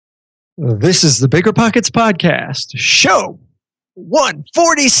This is the Bigger Pockets Podcast, show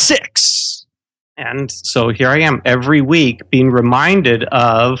 146. And so here I am every week being reminded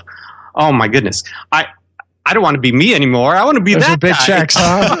of, oh my goodness, I don't want to be me anymore. I want to be Those that are big guy. checks,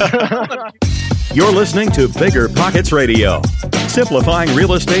 huh? You're listening to Bigger Pockets Radio, simplifying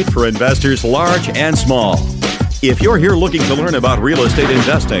real estate for investors large and small. If you're here looking to learn about real estate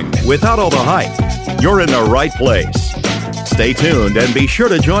investing without all the hype, you're in the right place. Stay tuned and be sure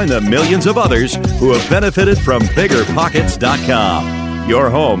to join the millions of others who have benefited from BiggerPockets.com, your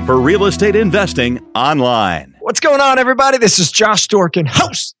home for real estate investing online. What's going on, everybody? This is Josh Dorkin,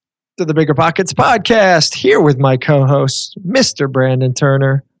 host of the Bigger Pockets Podcast, here with my co-host, Mr. Brandon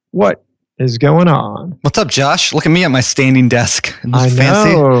Turner. What is going on? What's up, Josh? Look at me at my standing desk. I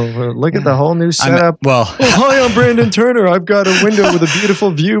Fancy. know. Look at the whole new setup. Hi, I'm Brandon Turner. I've got a window with a beautiful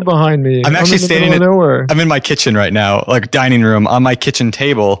view behind me. I'm actually in the standing middle of nowhere. I'm in my kitchen right now, like dining room, on my kitchen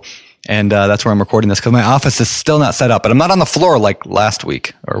table. And that's where I'm recording this because my office is still not set up. But I'm not on the floor like last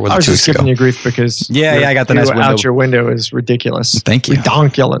week or was I it was 2 just weeks giving ago? you grief because I got the nice window. Out your window is ridiculous. Thank you.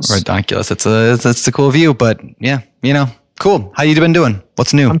 Redonkulous. It's a cool view, but yeah, cool. How you been doing?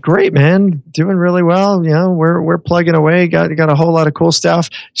 What's new? I'm great, man. Doing really well. You know, we're plugging away. Got a whole lot of cool stuff.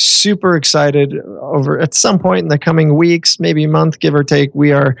 Super excited over at some point in the coming weeks, maybe a month, give or take.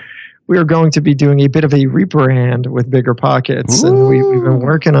 We are going to be doing a bit of a rebrand with Bigger Pockets. Ooh. And we've been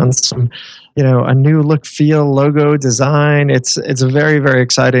working on some, a new look, feel, logo, design. It's very, very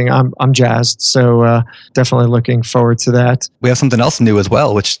exciting. I'm jazzed. So definitely looking forward to that. We have something else new as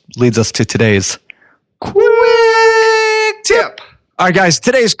well, which leads us to today's quick tip. All right, guys,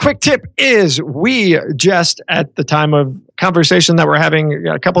 today's quick tip is we just, at the time of conversation that we're having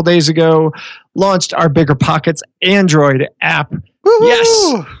a couple days ago, launched our Bigger Pockets Android app.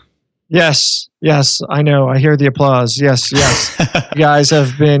 Woo-hoo! Yes, I know. I hear the applause. Yes. You guys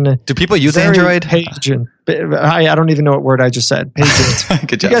have been... Do people use very Android? Patient. I don't even know what word I just said. Patient.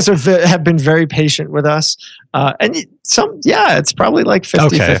 Good job. You guys have been very patient with us. And it's probably like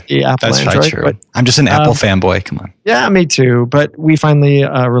 50-50 Apple That's Android. True. But, I'm just an Apple fanboy. Come on. Yeah, me too. But we finally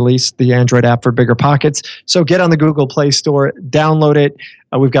released the Android app for Bigger Pockets. So get on the Google Play Store, download it.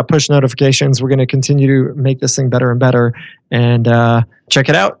 We've got push notifications. We're going to continue to make this thing better and better. And check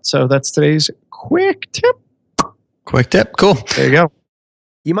it out. So that's today's quick tip. Quick tip. Cool. There you go.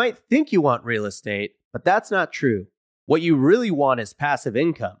 You might think you want real estate, but that's not true. What you really want is passive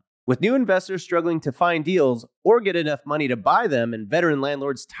income. With new investors struggling to find deals or get enough money to buy them and veteran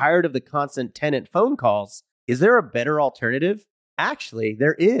landlords tired of the constant tenant phone calls, is there a better alternative? Actually,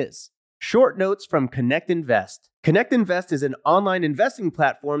 there is. Short notes from Connect Invest. Connect Invest is an online investing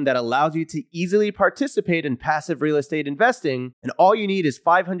platform that allows you to easily participate in passive real estate investing, and all you need is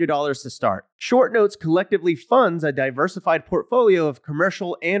 $500 to start. Short Notes collectively funds a diversified portfolio of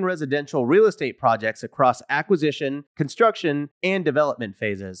commercial and residential real estate projects across acquisition, construction, and development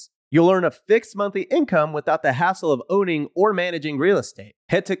phases. You'll earn a fixed monthly income without the hassle of owning or managing real estate.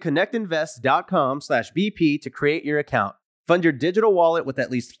 Head to connectinvest.com/BP to create your account. Fund your digital wallet with at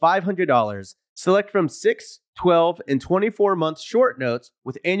least $500. Select from 6, 12, and 24-month short notes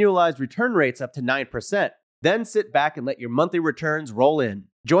with annualized return rates up to 9%. Then sit back and let your monthly returns roll in.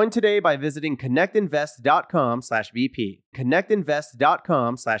 Join today by visiting connectinvest.com/BP.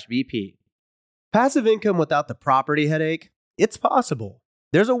 Connectinvest.com/BP. Passive income without the property headache? It's possible.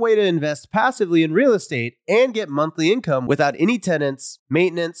 There's a way to invest passively in real estate and get monthly income without any tenants,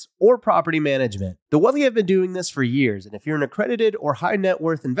 maintenance, or property management. The Wealthy have been doing this for years, and if you're an accredited or high net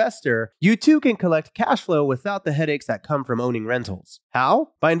worth investor, you too can collect cash flow without the headaches that come from owning rentals.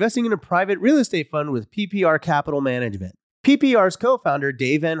 How? By investing in a private real estate fund with PPR Capital Management. PPR's co-founder,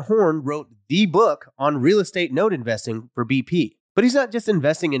 Dave Van Horn, wrote the book on real estate note investing for BP. But he's not just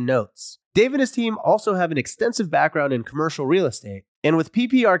investing in notes. Dave and his team also have an extensive background in commercial real estate. And with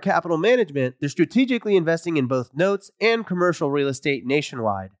PPR Capital Management, they're strategically investing in both notes and commercial real estate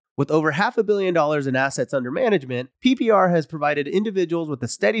nationwide. With over $500 million in assets under management, PPR has provided individuals with a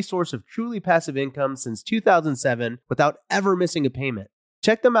steady source of truly passive income since 2007 without ever missing a payment.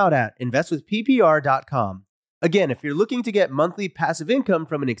 Check them out at investwithppr.com. Again, if you're looking to get monthly passive income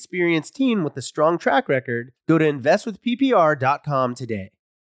from an experienced team with a strong track record, go to investwithppr.com today.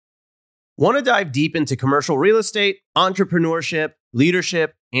 Want to dive deep into commercial real estate, entrepreneurship,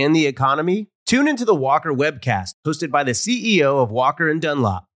 leadership, and the economy? Tune into the Walker Webcast, hosted by the CEO of Walker &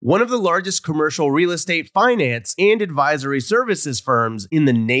 Dunlop, one of the largest commercial real estate finance and advisory services firms in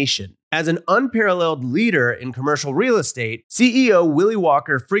the nation. As an unparalleled leader in commercial real estate, CEO Willie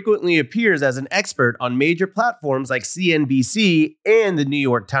Walker frequently appears as an expert on major platforms like CNBC and the New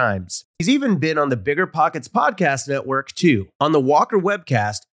York Times. He's even been on the Bigger Pockets podcast network too. On the Walker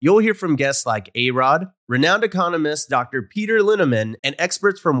Webcast, You'll hear from guests like A-Rod, renowned economist Dr. Peter Linneman, and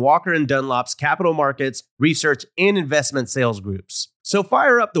experts from Walker & Dunlop's capital markets, research, and investment sales groups. So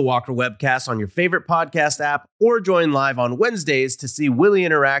fire up the Walker Webcast on your favorite podcast app or join live on Wednesdays to see Willie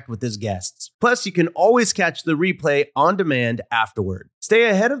interact with his guests. Plus, you can always catch the replay on demand afterward. Stay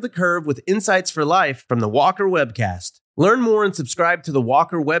ahead of the curve with insights for life from the Walker Webcast. Learn more and subscribe to the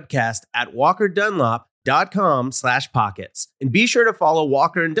Walker Webcast at walkerdunlop.com/pockets. And be sure to follow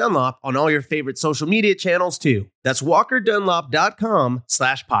Walker & Dunlop on all your favorite social media channels too. That's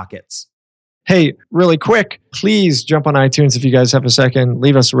walkerdunlop.com/pockets. Hey, really quick, please jump on iTunes if you guys have a second.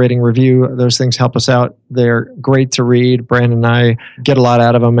 Leave us a rating review. Those things help us out. They're great to read. Brandon and I get a lot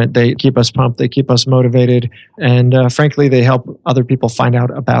out of them. They keep us pumped. They keep us motivated. And frankly, they help other people find out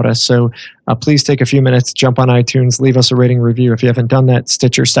about us. So please take a few minutes, jump on iTunes, leave us a rating review. If you haven't done that,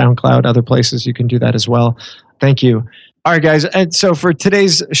 Stitcher, SoundCloud, other places, you can do that as well. Thank you. All right, guys. And so for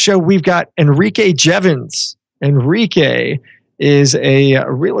today's show, we've got Enrique Jevons. Enrique is a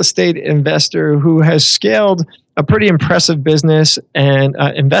real estate investor who has scaled a pretty impressive business and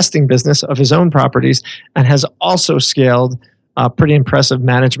investing business of his own properties, and has also scaled a pretty impressive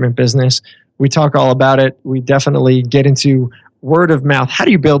management business. We talk all about it. We definitely get into word of mouth. How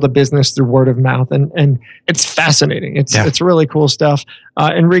do you build a business through word of mouth? And it's fascinating. It's really cool stuff.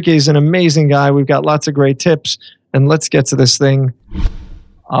 Enrique is an amazing guy. We've got lots of great tips, and let's get to this thing.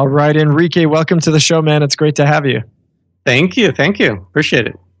 All right, Enrique, welcome to the show, man. It's great to have you. Thank you. Appreciate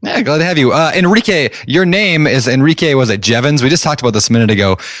it. Yeah, glad to have you. Enrique, your name is Enrique, was it Jevons? We just talked about this a minute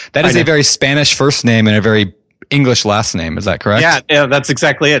ago. That is a very Spanish first name and a very English last name. Is that correct? Yeah, that's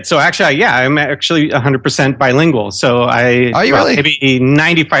exactly it. So actually, I'm actually 100% bilingual. So Are you really? Maybe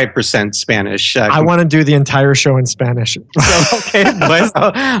 95% Spanish. I want to do the entire show in Spanish. Okay,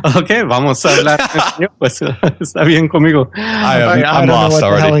 vamos a hablar español. Pues está bien conmigo. I'm lost don't know what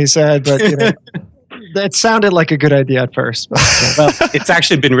already. the hell he said, but that sounded like a good idea at first. But, Well, it's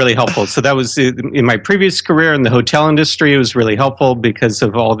actually been really helpful. So that was in my previous career in the hotel industry. It was really helpful because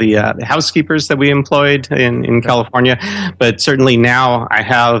of all the housekeepers that we employed in California. But certainly now I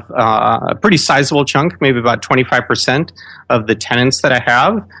have a pretty sizable chunk, maybe about 25% of the tenants that I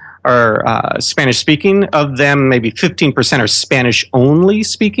have are Spanish speaking. Of them, maybe 15% are Spanish only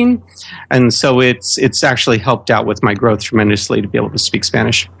speaking. And so it's actually helped out with my growth tremendously to be able to speak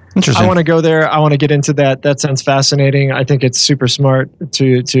Spanish. Interesting. I want to go there. I want to get into that. That sounds fascinating. I think it's super smart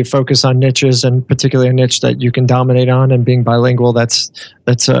to focus on niches, and particularly a niche that you can dominate on. And being bilingual, that's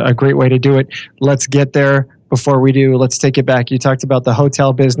a great way to do it. Let's get there. Before we do, let's take it back. You talked about the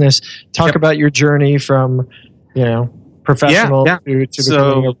hotel business. Talk about your journey from, professional to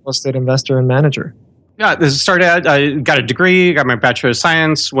becoming a real estate investor and manager. Yeah, this started out, I got a degree, got my Bachelor of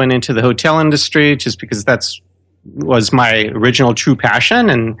Science, went into the hotel industry just because was my original true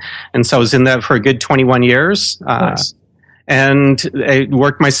passion. And so I was in that for a good 21 years. Nice. And I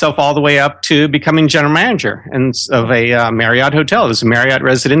worked myself all the way up to becoming general manager of a Marriott hotel. It was a Marriott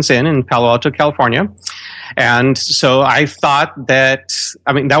Residence Inn in Palo Alto, California. And so I thought that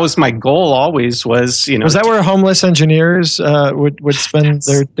was my goal always was, Was that where homeless engineers would spend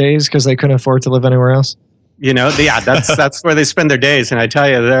their days because they couldn't afford to live anywhere else? That's where they spend their days, and I tell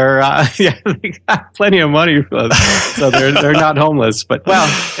you, they got plenty of money, so they're not homeless. But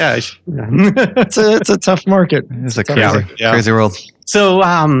it's a tough market. It's a crazy world. So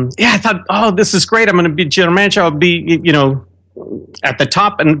I thought, this is great. I'm going to be general manager. I'll be at the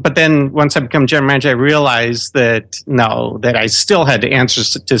top, but then once I become general manager, I realized that I still had to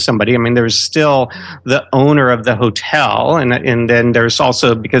answer to somebody. There was still the owner of the hotel, and then there's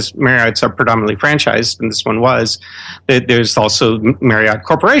also, because Marriott's are predominantly franchised, and this one was, there's also Marriott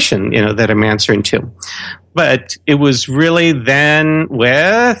Corporation, that I'm answering to. But it was really then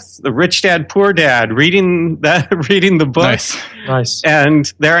with the Rich Dad Poor Dad, reading the book. Nice.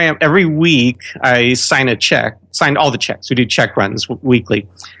 And there I am. Every week I sign all the checks. We do check runs weekly.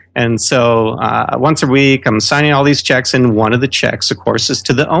 And so once a week I'm signing all these checks, and one of the checks, of course, is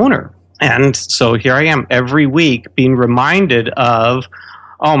to the owner. And so here I am every week being reminded of,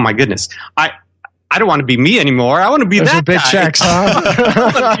 oh my goodness, I don't want to be me anymore. I want to be that big guy. checks, huh? I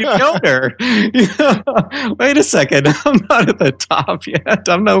want to be the owner. Wait a second. I'm not at the top yet.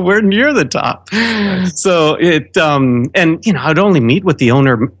 I'm nowhere near the top. Nice. So I'd only meet with the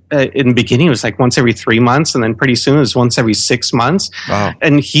owner in the beginning. It was like once every 3 months. And then pretty soon it was once every 6 months. Wow.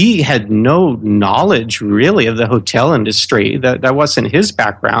 And he had no knowledge really of the hotel industry. That wasn't his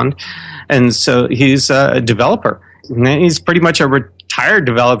background. And so he's a developer. And he's pretty much a tire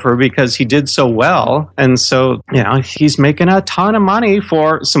developer because he did so well. And so, he's making a ton of money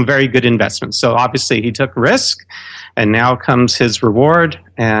for some very good investments. So obviously he took risk, and now comes his reward.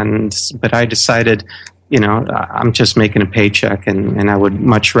 But I decided, I'm just making a paycheck, and I would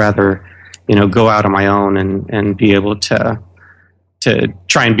much rather, go out on my own and be able to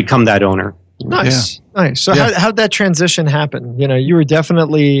try and become that owner. Nice. So how'd that transition happen? You were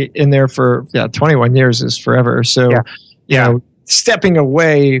definitely in there for 21 years is forever. So stepping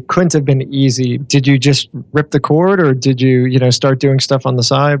away couldn't have been easy. Did you just rip the cord, or did you start doing stuff on the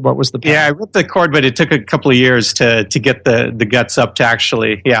side? What was the plan? Yeah, I ripped the cord, but it took a couple of years to get the guts up to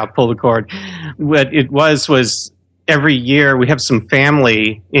actually pull the cord. What it was every year we have some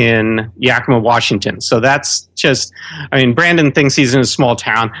family in Yakima, Washington. So that's just, Brandon thinks he's in a small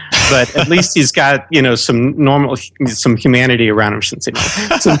town, but at least he's got, some humanity around him.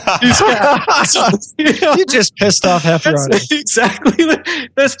 You just pissed off half your audience. Exactly.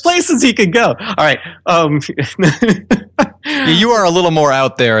 There's places he could go. All right. You are a little more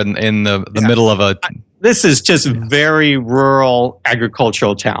out there in the middle of a... This is just very rural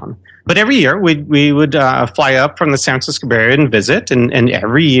agricultural town. But every year we would fly up from the San Francisco Bay Area and visit, and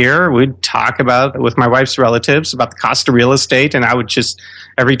every year we'd talk with my wife's relatives about the cost of real estate, and I would just,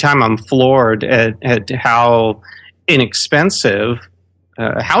 every time I'm floored at how inexpensive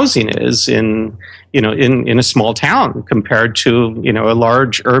housing is in a small town compared to a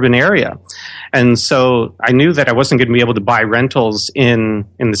large urban area. And so I knew that I wasn't going to be able to buy rentals in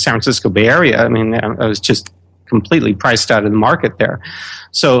the San Francisco Bay Area. I was just completely priced out of the market there.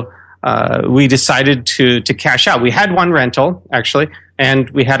 So we decided to cash out. We had one rental, actually, and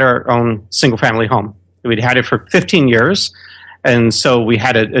we had our own single-family home. We'd had it for 15 years, and so we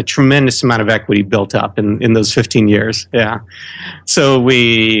had a tremendous amount of equity built up in those 15 years. Yeah. So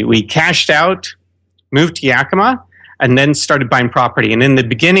we cashed out, moved to Yakima, and then started buying property. And in the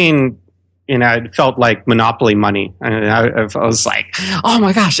beginning, it felt like monopoly money. And I was like, oh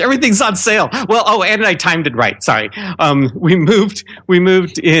my gosh, everything's on sale. Well, and I timed it right. Sorry. We moved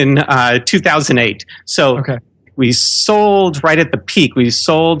in 2008. So we sold right at the peak. We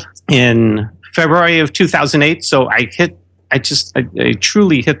sold in February of 2008. So I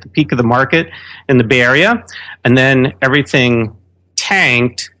truly hit the peak of the market in the Bay Area. And then everything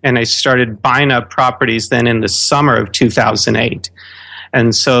tanked, and I started buying up properties then in the summer of 2008.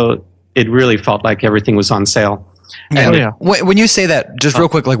 And so it really felt like everything was on sale. And when you say that, just real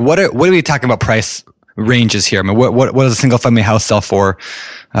quick, like what are we talking about price ranges here? What does a single family house sell for?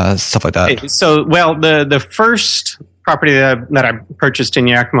 Stuff like that. So, the first property that I purchased in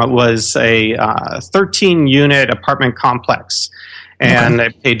Yakima was a 13-unit apartment complex. And I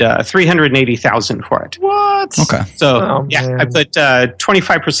paid $380,000 for it. What? Okay. So I put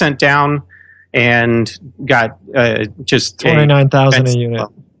 25% down and got just $29,000 a unit.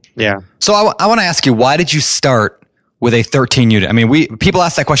 Yeah. So I want to ask you, why did you start with a 13-unit? People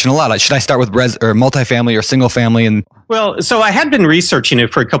ask that question a lot. Like, should I start with or multifamily or single family? And so I had been researching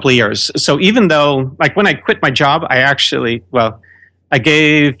it for a couple of years. So even though, when I quit my job, I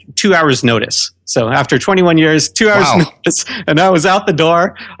gave 2 hours notice. So after 21 years, 2 hours notice, and I was out the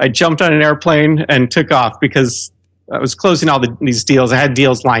door. I jumped on an airplane and took off because I was closing all these deals. I had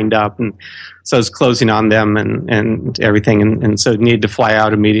deals lined up, and so I was closing on them and everything, and so needed to fly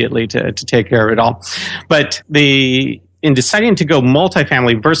out immediately to take care of it all. But in deciding to go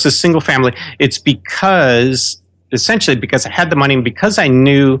multifamily versus single family, it's essentially because I had the money and because I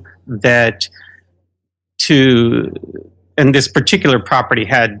knew that and this particular property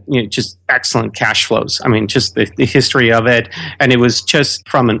had just excellent cash flows. Just the history of it. And it was just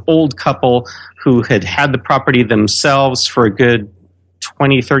from an old couple who had the property themselves for a good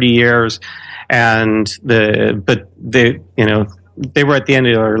 20, 30 years. And they were at the end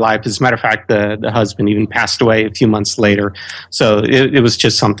of their life. As a matter of fact, the husband even passed away a few months later. So it was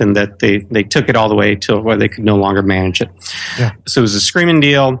just something that they took it all the way to where they could no longer manage it. Yeah. So it was a screaming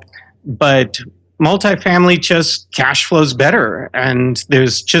deal, but multifamily just cash flows better, and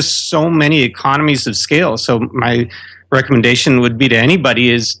there's just so many economies of scale. So my recommendation would be to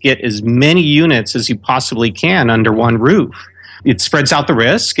anybody is get as many units as you possibly can under one roof. It spreads out the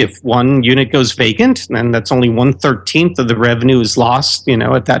risk. If one unit goes vacant, then that's only 1/13 of the revenue is lost,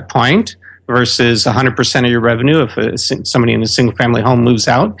 at that point, versus 100% of your revenue if somebody in a single family home moves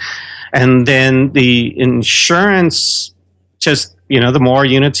out. And then the insurance just, the more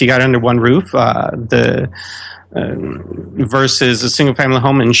units you got under one roof, versus a single family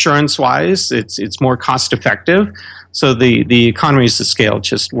home insurance wise, it's more cost effective. So the economies of scale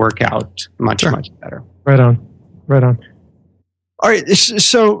just work out much better. Right on. All right.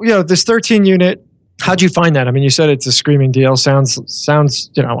 So, this 13 unit How'd you find that? I mean, you said it's a screaming deal. Sounds,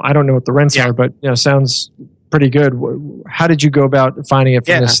 I don't know what the rents are, but sounds pretty good. How did you go about finding it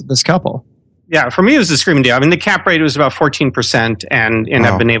from this couple? Yeah, for me, it was a screaming deal. I mean, the cap rate was about 14%, and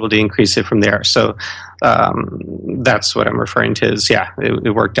I've been able to increase it from there. So that's what I'm referring to.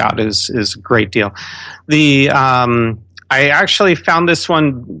 It worked out. Is a great deal. I actually found this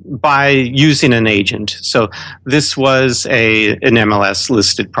one by using an agent. So this was an MLS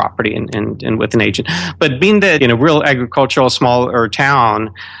listed property and with an agent. But being that in a real agricultural smaller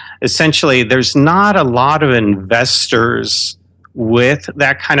town, essentially there's not a lot of investors with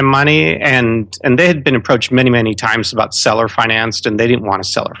that kind of money, and they had been approached many times about seller financed, and they didn't want to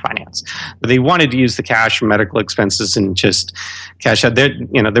seller finance. They wanted to use the cash for medical expenses and just cash out. They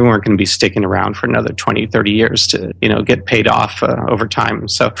weren't going to be sticking around for another 20-30 years to get paid off over time.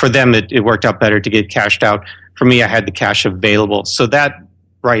 So for them it worked out better to get cashed out. For me, I had the cash available, so that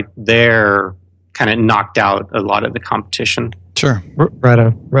right there kind of knocked out a lot of the competition. Sure. Right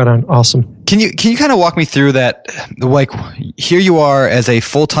on. Awesome. Can you kind of walk me through that? Like, here you are as a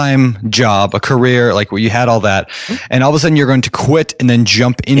full-time job, a career, like where you had all that, and all of a sudden you're going to quit and then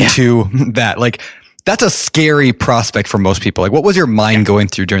jump into that. Like, that's a scary prospect for most people. Like, what was your mind going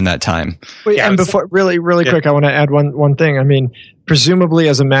through during that time? Wait, and before, really quick, I want to add one thing. I mean, presumably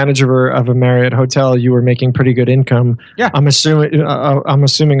as a manager of a Marriott hotel, you were making pretty good income. Yeah. I'm assuming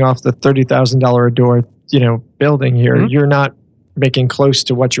off the $30,000 a door, building here, you're not making close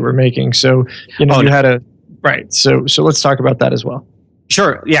to what you were making. So, you had a, right. So let's talk about that as well.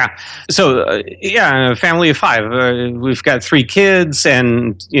 Sure. Yeah. So, a family of 5. We've got 3 kids,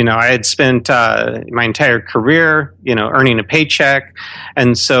 and I had spent my entire career, earning a paycheck,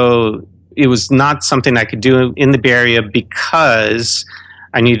 and so it was not something I could do in the Bay Area because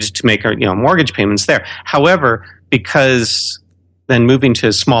I needed to make mortgage payments there. However, because then moving to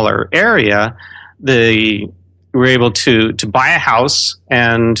a smaller area, we were able to buy a house,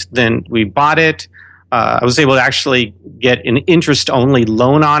 and then we bought it. I was able to actually get an interest-only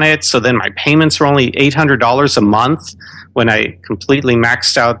loan on it. So then my payments were only $800 a month when I completely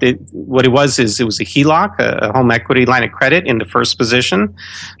maxed out. What it was a HELOC, a home equity line of credit in the first position,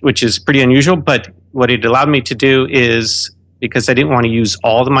 which is pretty unusual. But what it allowed me to do is, because I didn't want to use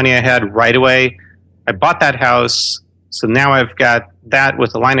all the money I had right away, I bought that house. So now I've got that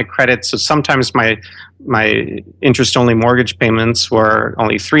with a line of credit. So sometimes my interest-only mortgage payments were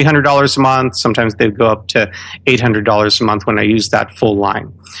only $300 a month. Sometimes they'd go up to $800 a month when I used that full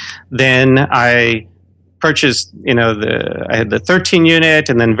line. Then I purchased, I had the 13 unit,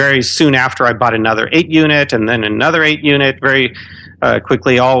 and then very soon after I bought another 8 unit, and then another 8 unit very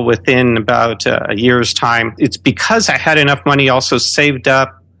quickly, all within about a year's time. It's because I had enough money also saved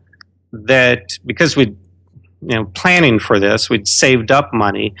up that, because we'd planning for this, we'd saved up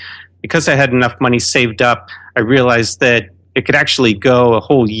money. Because I had enough money saved up, I realized that it could actually go a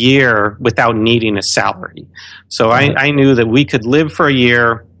whole year without needing a salary. So I knew that we could live for a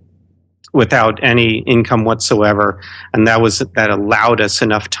year without any income whatsoever, and that allowed us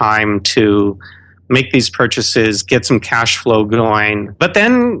enough time to make these purchases, get some cash flow going. But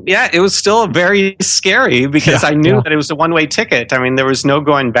then, it was still very scary because I knew that it was a one-way ticket. I mean, there was no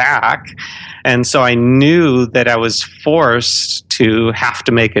going back. And so I knew that I was forced to have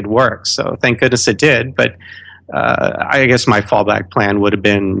to make it work. So thank goodness it did. But I guess my fallback plan would have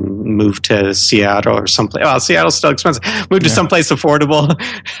been move to Seattle or someplace. Well, Seattle's still expensive. Move to someplace affordable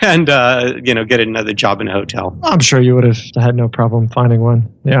and, get another job in a hotel. I'm sure you would have had no problem finding one.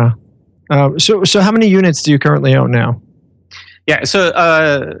 Yeah. So how many units do you currently own now? Yeah, so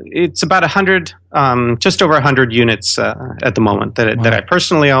it's about 100, just over 100 units at the moment that I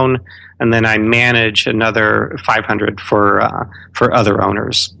personally own, and then I manage another 500 for other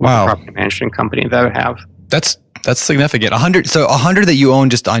owners. Wow, property management company that I have. That's significant. 100. So 100 that you own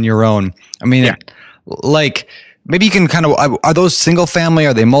just on your own. I mean, maybe you can kind of, are those single family?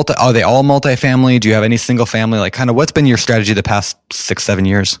 Are they all multifamily? Do you have any single family? Like, kind of, what's been your strategy the past 6-7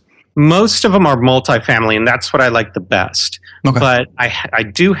 years? Most of them are multifamily, and that's what I like the best. Okay. But I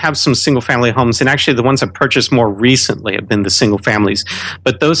do have some single-family homes, and actually the ones I've purchased more recently have been the single families.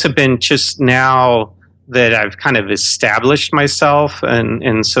 But those have been just now that I've kind of established myself,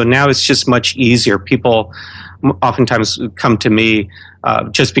 and so now it's just much easier. People oftentimes come to me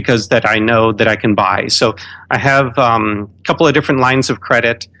just because that I know that I can buy. So I have a couple of different lines of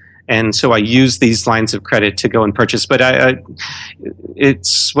credit. And so I use these lines of credit to go and purchase. But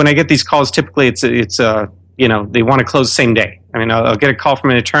it's when I get these calls, typically it's they want to close same day. I mean, I'll get a call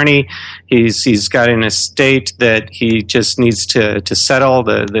from an attorney. He's got an estate that he just needs to settle.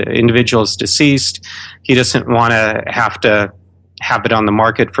 The individual is deceased. He doesn't want to have it on the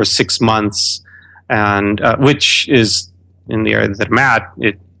market for 6 months and which is in the area that I'm at,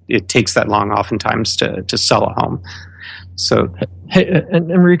 it takes that long oftentimes to sell a home. So, hey,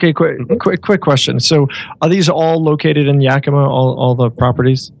 Enrique, quick question. So, are these all located in Yakima? All the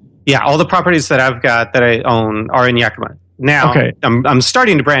properties? Yeah, all the properties that I've got that I own are in Yakima. Now, okay. I'm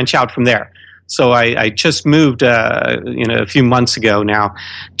starting to branch out from there. So I just moved, a few months ago now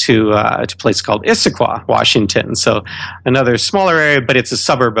to a place called Issaquah, Washington. So another smaller area, but it's a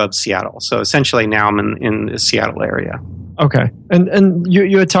suburb of Seattle. So essentially now I'm in the Seattle area. Okay. And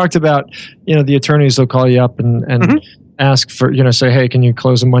you had talked about, the attorneys will call you up and mm-hmm. ask for, say, hey, can you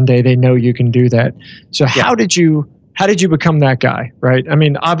close them one day? They know you can do that. So how did you become that guy, right? I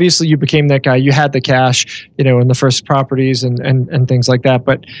mean, obviously you became that guy. You had the cash, in the first properties and things like that.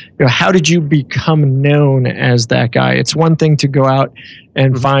 But how did you become known as that guy? It's one thing to go out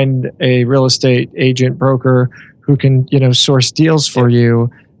and mm-hmm. find a real estate agent, broker who can, source deals for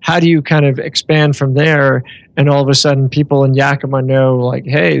you. How do you kind of expand from there? And all of a sudden people in Yakima know, like,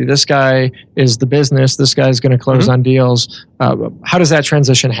 hey, this guy is the business. This guy's going to close mm-hmm. on deals. How does that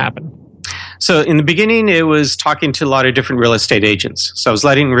transition happen? So in the beginning, it was talking to a lot of different real estate agents. So I was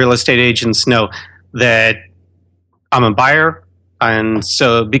letting real estate agents know that I'm a buyer. And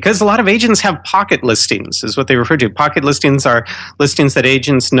so because a lot of agents have pocket listings is what they refer to. Pocket listings are listings that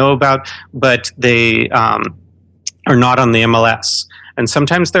agents know about, but they are not on the MLS. And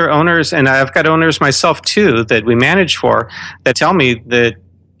sometimes they're owners, and I've got owners myself too that we manage for that tell me that,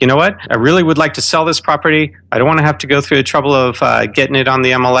 you know what? I really would like to sell this property. I don't want to have to go through the trouble of getting it on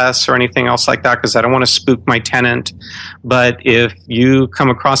the MLS or anything else like that because I don't want to spook my tenant. But if you come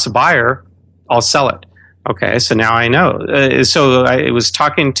across a buyer, I'll sell it. Okay, so now I know. So I was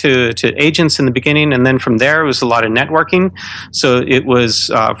talking to agents in the beginning, and then from there it was a lot of networking. So it was,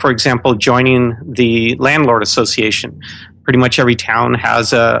 for example, joining the landlord association. Pretty much every town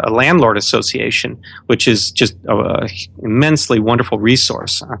has a landlord association, which is just an immensely wonderful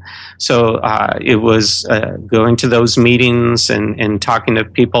resource. So it was going to those meetings and talking to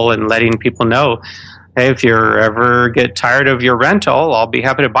people and letting people know, hey, if you ever get tired of your rental, I'll be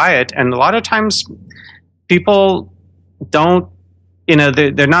happy to buy it. And a lot of times people don't,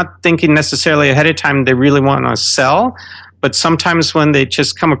 they're not thinking necessarily ahead of time they really want to sell. But sometimes when they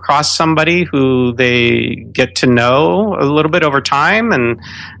just come across somebody who they get to know a little bit over time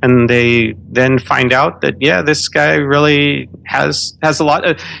and they then find out that, yeah, this guy really has a lot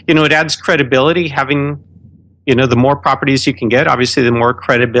of, it adds credibility having, the more properties you can get, obviously the more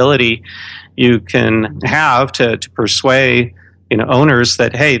credibility you can have to persuade, owners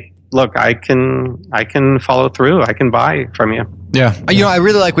that, hey, look, I can follow through. I can buy from you. Yeah. I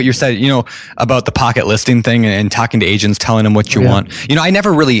really like what you said, about the pocket listing thing and talking to agents, telling them what you want.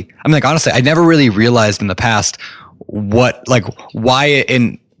 Honestly, I never really realized in the past why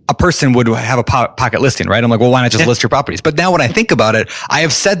a person would have a pocket listing, right? I'm like, well, why not just list your properties? But now when I think about it, I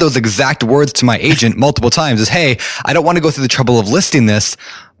have said those exact words to my agent multiple times is, hey, I don't want to go through the trouble of listing this.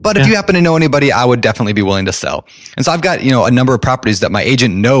 But if you happen to know anybody, I would definitely be willing to sell. And so I've got, a number of properties that my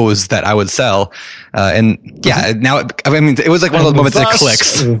agent knows that I would sell. Now, it was like one of those moments that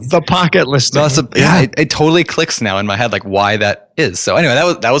clicks. The pocket listing. It totally clicks now in my head, like why that is. So anyway,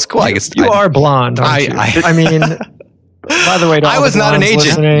 that was cool. I guess you are blonde, aren't you? I mean, by the way, I was not an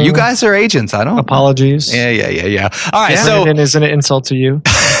agent. You guys are agents. I don't. Apologies. Yeah. All right. So, and isn't it an insult to you?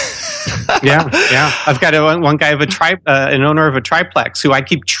 Yeah. I've got one guy of an owner of a triplex who I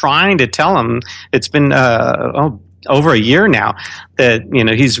keep trying to tell him it's been over a year now that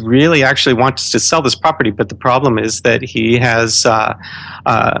he's really actually wants to sell this property, but the problem is that he has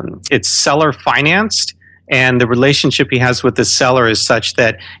it's seller financed, and the relationship he has with the seller is such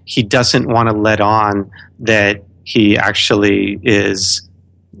that he doesn't want to let on that he actually is.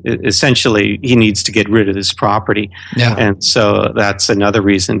 Essentially, he needs to get rid of this property, and so that's another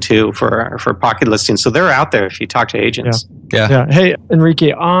reason too for pocket listings. So they're out there if you talk to agents. Yeah. Hey,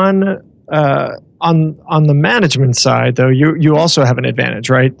 Enrique, on the management side, though, you also have an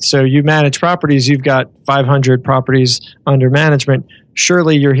advantage, right? So you manage properties. You've got 500 properties under management.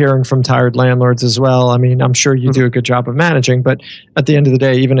 Surely you're hearing from tired landlords as well. I mean, I'm sure you do a good job of managing, but at the end of the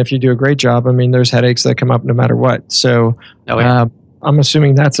day, even if you do a great job, I mean, there's headaches that come up no matter what. So. I'm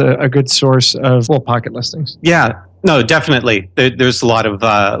assuming that's a good source of pocket listings. Yeah, no, definitely. There's a lot of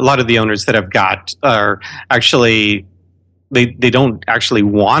the owners that I've got are actually they don't actually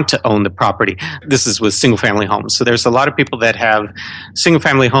want to own the property. This is with single family homes. So there's a lot of people that have single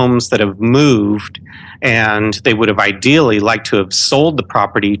family homes that have moved, and they would have ideally liked to have sold the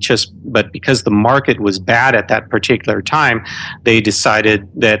property, but because the market was bad at that particular time, they decided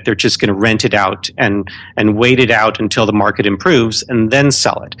that they're just going to rent it out and wait it out until the market improves and then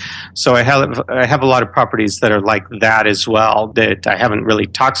sell it. So I have a lot of properties that are like that as well, that I haven't really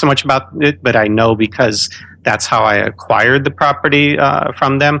talked so much about it, but I know because that's how I acquired the property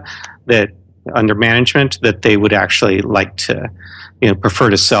from them, that under management, that they would actually like to, prefer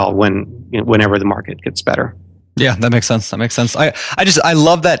to sell whenever the market gets better. Yeah, that makes sense. I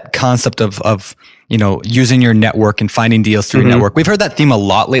love that concept of using your network and finding deals through your network. We've heard that theme a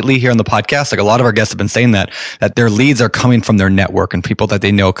lot lately here on the podcast. Like a lot of our guests have been saying that their leads are coming from their network and people that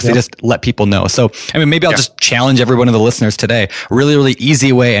they know, because they just let people know. So, maybe I'll just challenge every one of the listeners today. Really, really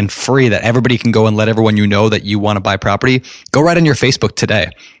easy way and free that everybody can go and let everyone that you want to buy property. Go right on your Facebook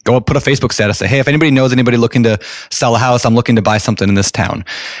today. Go put a Facebook status. Say, hey, if anybody knows anybody looking to sell a house, I'm looking to buy something in this town.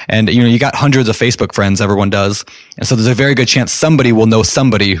 And you got hundreds of Facebook friends. Everyone does. And so there's a very good chance somebody will know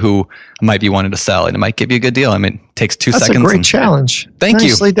somebody who might be wanting to sell, and it might give you a good deal. It takes 2 seconds. That's a great challenge. Thank you.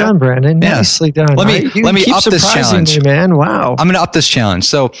 Nicely done, Brandon. Yeah. Nicely done. Let me up this challenge, man. Wow. I'm going to up this challenge.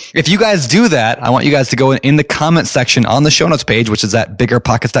 So if you guys do that, I want you guys to go in the comment section on the show notes page, which is at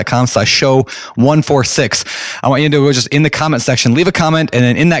biggerpockets.com/show146. I want you to go just in the comment section, leave a comment, and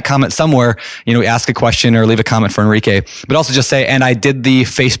then in that comment somewhere, ask a question or leave a comment for Enrique, but also just say, and I did the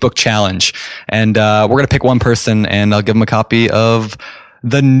Facebook challenge, and we're going to pick one person, and I'll give them a copy of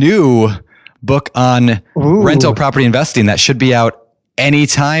the new book on rental property investing that should be out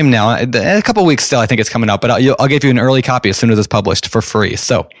anytime now. In a couple of weeks still, I think it's coming out, but I'll give you an early copy as soon as it's published for free.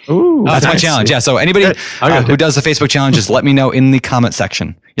 So that's my challenge. Yeah. So anybody who does the Facebook challenge, just let me know in the comment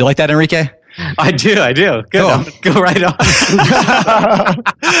section. You like that, Enrique? I do. Good. Cool. Go right on.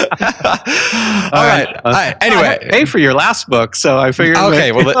 All right. Anyway, I pay for your last book, so I figured.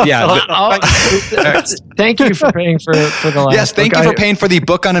 Okay. Well, yeah. Thank you for paying for the last. Yes, thank you for paying for the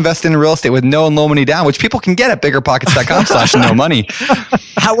book on investing in real estate with no and low money down, which people can get at biggerpockets.com/no money.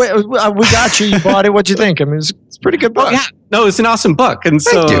 We got you. You bought it. What'd you think? It's a pretty good book. Oh, yeah. No, it's an awesome book, and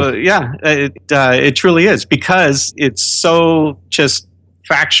it truly is, because it's so just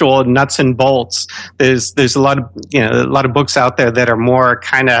factual, nuts and bolts. There's a lot of books out there that are more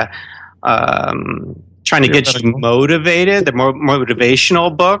kind of trying to get you motivated. They're more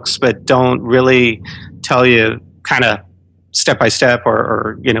motivational books, but don't really tell you kind of step by step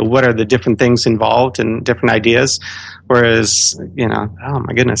or what are the different things involved and different ideas. Whereas, oh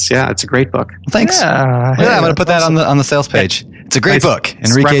my goodness, yeah, it's a great book. Thanks. Yeah, I'm going to put that on the sales page. It's a great book.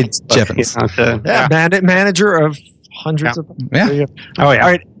 Enrique Jeffens. Manager of hundreds of them. Yeah. Oh, yeah. All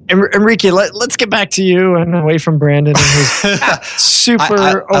right. Enrique, let's get back to you and away from Brandon and his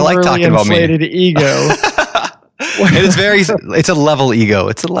super overly inflated ego. It's a level ego.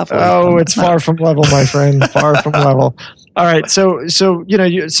 It's a level. Oh, it's far from level, my friend. Far from level. All right. So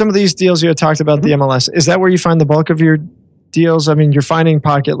some of these deals you had talked about, the MLS, is that where you find the bulk of your deals? You're finding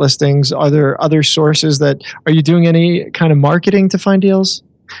pocket listings. Are there other sources are you doing any kind of marketing to find deals?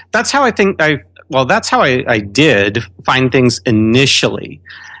 That's how I think that's how I did find things initially.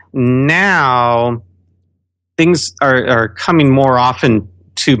 Now, things are coming more often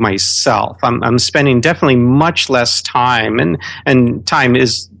to myself. I'm spending definitely much less time, and time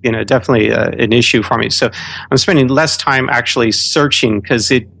is definitely an issue for me. So I'm spending less time actually searching, because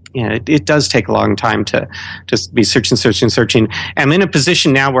it does take a long time to just be searching. I'm in a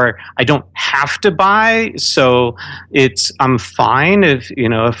position now where I don't have to buy, so I'm fine if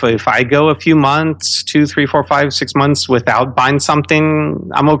I go a few months, 2, 3, 4, 5, 6 months without buying something,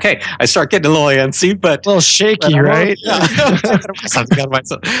 I'm okay. I start getting a little antsy, but a little shaky, right?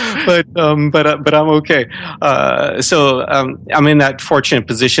 But I'm okay. So I'm in that fortunate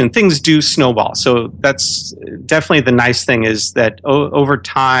position. Things do snowball, so that's definitely the nice thing, is that over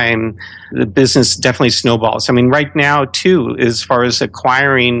time, the business definitely snowballs. Right now too, as far as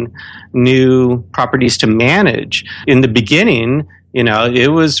acquiring new properties to manage, in the beginning,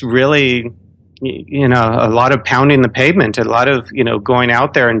 it was really, a lot of pounding the pavement, a lot of, going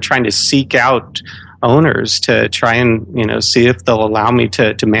out there and trying to seek out owners to try and, see if they'll allow me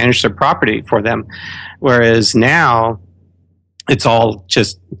to manage their property for them. Whereas now, it's all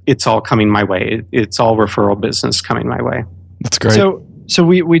coming my way. It's all referral business coming my way. That's great. So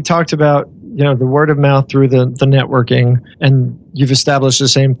we talked about the word of mouth through the networking, and you've established the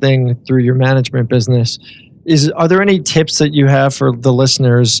same thing through your management business. Are there any tips that you have for the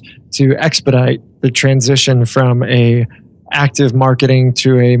listeners to expedite the transition from a active marketing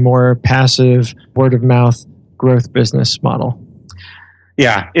to a more passive word of mouth growth business model.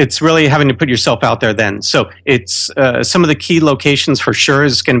 Yeah, it's really having to put yourself out there then. So it's some of the key locations for sure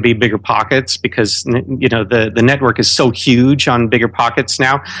is going to be Bigger Pockets, because the network is so huge on Bigger Pockets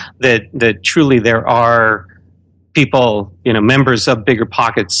now that truly there are people, members of Bigger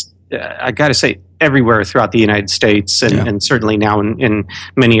Pockets, I got to say, everywhere throughout the United States and certainly now in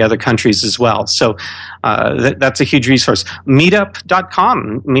many other countries as well. So that's a huge resource.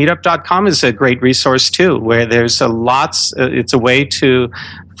 Meetup.com. Meetup.com is a great resource too, where there's it's a way to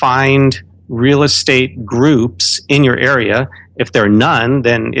find real estate groups in your area. If there are none,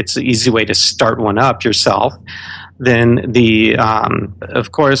 then it's an easy way to start one up yourself. Then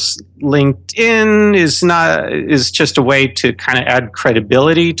of course, LinkedIn is just a way to kind of add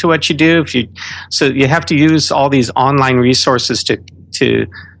credibility to what you do. So you have to use all these online resources to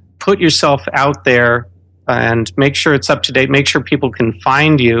put yourself out there and make sure it's up to date, make sure people can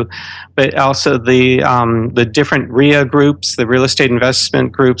find you, but also the different RIA groups, the real estate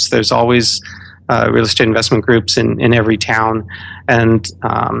investment groups. There's always real estate investment groups in every town. And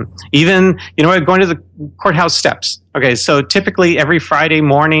even, going to the courthouse steps. Okay, so typically every Friday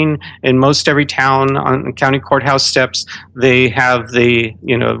morning in most every town on county courthouse steps, they have the,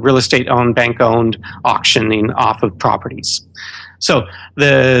 real estate owned, bank owned auctioning off of properties. So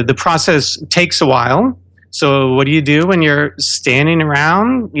the process takes a while. So what do you do when you're standing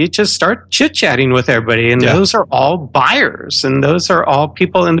around? You just start chit-chatting with everybody, and those are all buyers, and those are all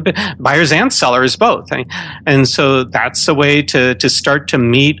people in the buyers and sellers both. And so that's a way to start to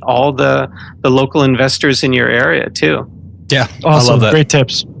meet all the local investors in your area too. Yeah, awesome. I love that. Great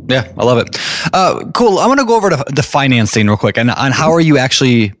tips. Yeah, I love it. Cool. I want to go over to the financing real quick, and on how are you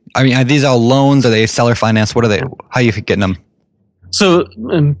actually? I mean, are these all loans? Are they seller finance? What are they? How are you getting them? So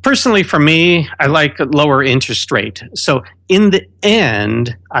personally for me, I like a lower interest rate. So in the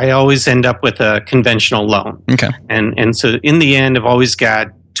end, I always end up with a conventional loan. Okay. And so in the end, I've always got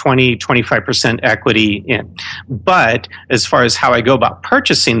 20-25% equity in. But as far as how I go about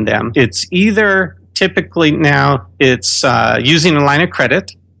purchasing them, it's either typically now it's using a line of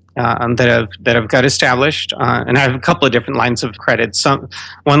credit that I've got established, and I have a couple of different lines of credit.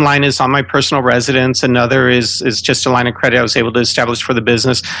 One line is on my personal residence. Another is just a line of credit I was able to establish for the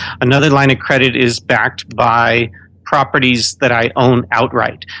business. Another line of credit is backed by properties that I own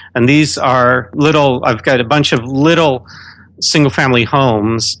outright, and these are I've got a bunch of little single-family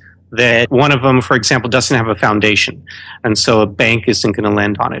homes that one of them, for example, doesn't have a foundation, and so a bank isn't going to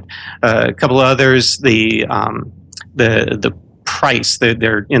lend on it. A couple of others, the price,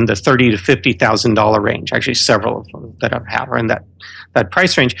 they're in the $30,000 to $50,000 range. Actually, several of them that I have are in that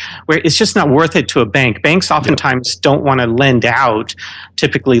price range, where it's just not worth it to a bank. Banks oftentimes don't want to lend out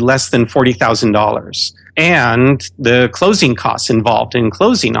typically less than $40,000, and the closing costs involved in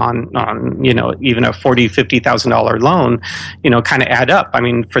closing on even a $40,000, $50,000 loan, kind of add up. I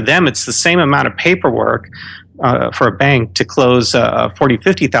mean, for them, it's the same amount of paperwork for a bank to close a $40,000,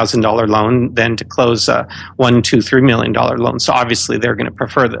 $50,000 loan than to close a $1, $2, $3 million loan. So obviously they're going to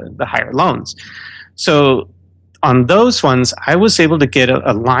prefer the higher loans. So on those ones, I was able to get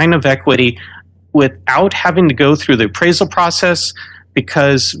a line of equity without having to go through the appraisal process,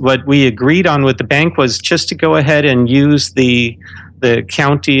 because what we agreed on with the bank was just to go ahead and use the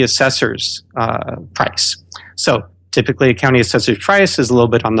county assessor's price. So typically, a county assessor's price is a little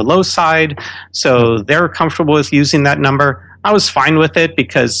bit on the low side, so they're comfortable with using that number. I was fine with it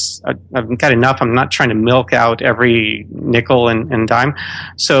because I've got enough. I'm not trying to milk out every nickel and dime.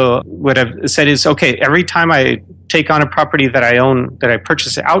 So what I've said is, okay, every time I take on a property that I own, that I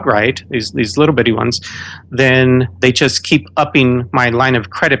purchase outright, these little bitty ones, then they just keep upping my line of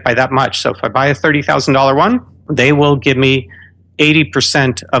credit by that much. So if I buy a $30,000 one, they will give me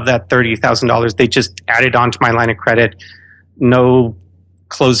 80% of that $30,000. They just added onto my line of credit. No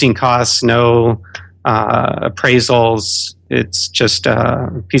closing costs, no appraisals. It's just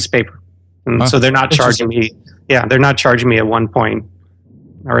a piece of paper. And so they're not charging me. Yeah, they're not charging me at 1 point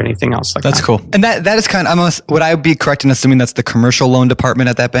or anything else like that. That's cool. And that is kind of, would I be correct in assuming that's the commercial loan department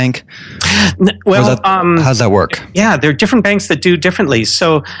at that bank? Well, how does that work? Yeah, there are different banks that do differently.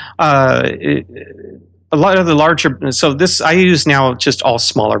 So a lot of the larger, I use now just all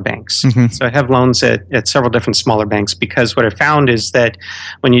smaller banks. Mm-hmm. So I have loans at several different smaller banks, because what I found is that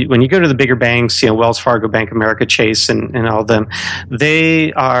when you go to the bigger banks, Wells Fargo, Bank of America, Chase, and all of them,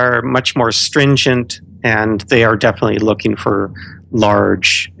 they are much more stringent, and they are definitely looking for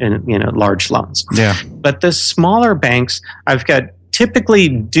large loans. Yeah. But the smaller banks, typically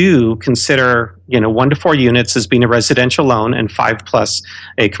do consider 1 to 4 units as being a residential loan, and 5 plus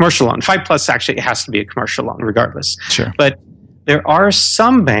a commercial loan. 5 plus actually has to be a commercial loan regardless. Sure. But There are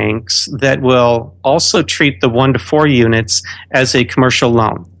some banks that will also treat the 1 to 4 units as a commercial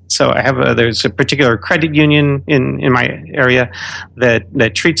loan. So there's a particular credit union in my area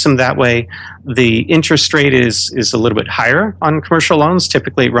that treats them that way. The interest rate is a little bit higher on commercial loans.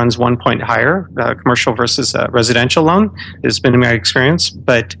 Typically, it runs 1 point higher, commercial versus a residential loan. Has been my experience,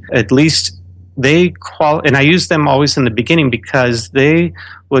 but at least and I use them always in the beginning because they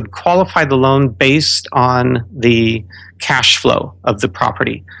would qualify the loan based on the cash flow of the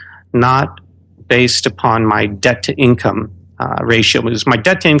property, not based upon my debt to income ratio. My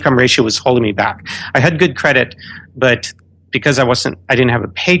debt to income ratio was holding me back. I had good credit, but because I didn't have a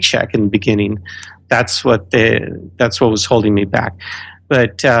paycheck in the beginning, that's what was holding me back.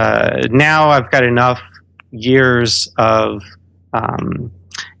 But now I've got enough years of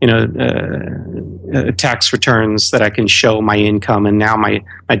tax returns that I can show my income, and now my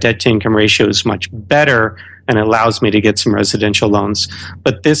debt to income ratio is much better and allows me to get some residential loans.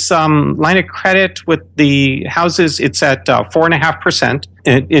 But this line of credit with the houses, it's at 4.5%.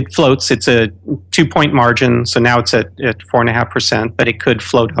 It floats. It's a 2-point margin, so now it's at 4.5%. But it could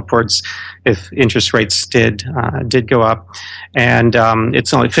float upwards if interest rates did go up. And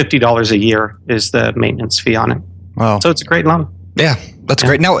it's only $50 a year is the maintenance fee on it. Wow! So it's a great loan. Yeah, that's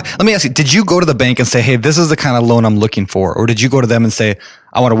great. Now, let me ask you, did you go to the bank and say, hey, this is the kind of loan I'm looking for? Or did you go to them and say,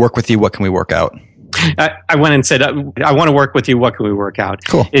 I want to work with you. What can we work out? I went and said, I want to work with you. What can we work out?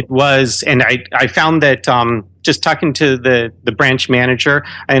 Cool. It was, and I found that just talking to the branch manager,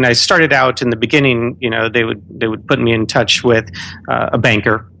 and I started out in the beginning, they would put me in touch with a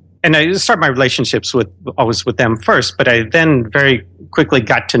banker. And I start my relationships always with them first, but I then very quickly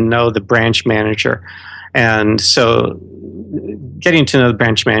got to know the branch manager. And so getting to know the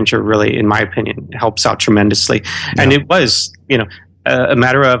branch manager really, in my opinion, helps out tremendously. Yeah. And it was, a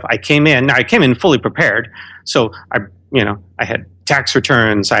matter of I came in fully prepared. So I had tax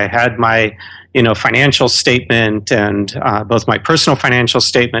returns, I had my, financial statement, and both my personal financial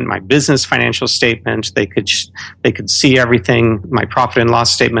statement, my business financial statement. They could see everything, my profit and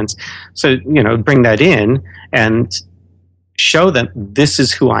loss statements. So, bring that in and show them this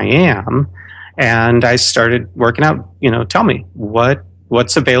is who I am. And I started working out, tell me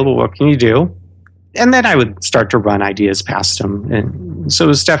what's available, what can you do? And then I would start to run ideas past them. And so it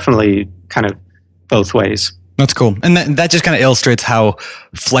was definitely kind of both ways. That's cool. And that just kind of illustrates how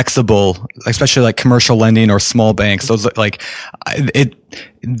flexible, especially like commercial lending or small banks, those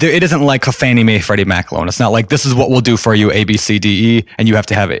it isn't like a Fannie Mae, Freddie Mac loan. It's not like this is what we'll do for you, A, B, C, D, E, and you have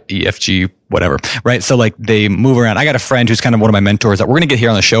to have it, E, F, G, whatever, right? So like they move around. I got a friend who's kind of one of my mentors that we're going to get here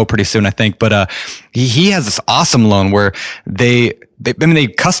on the show pretty soon, I think. But he has this awesome loan where they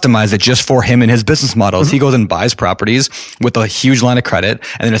customize it just for him and his business models. Mm-hmm. He goes and buys properties with a huge line of credit.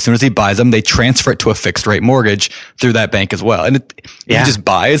 And then as soon as he buys them, they transfer it to a fixed rate mortgage through that bank as well. And he just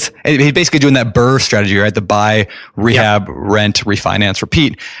buys. And he's basically doing that BRRRR strategy, right? The buy, rehab, rent, refinance,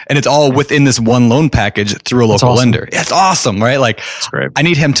 repeat. And it's all within this one loan package through a local lender. Yeah, it's awesome, right? Like I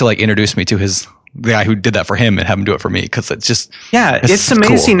need him to introduce me to the guy who did that for him and have him do it for me, because it's just it's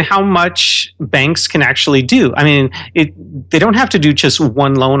amazing how much banks can actually do. I mean, they don't have to do just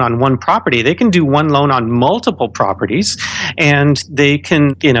one loan on one property. They can do one loan on multiple properties, and they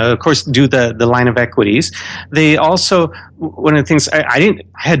can, of course, do the line of equities. They also, one of the things I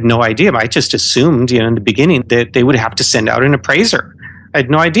had no idea, but I just assumed, in the beginning that they would have to send out an appraiser. I had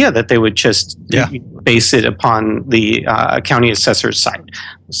no idea that they would just base it upon the county assessor's site.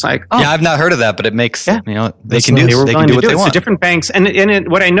 It's like, I've not heard of that, but it makes they can do what they want. So different banks, and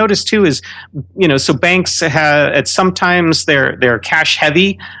what I noticed too is, so banks have sometimes they're cash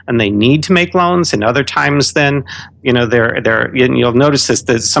heavy and they need to make loans, and other times then they're you'll notice this,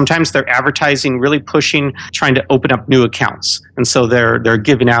 that sometimes they're advertising, really pushing, trying to open up new accounts, and so they're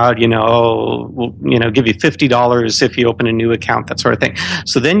giving out we'll give you $50 if you open a new account, that sort of thing.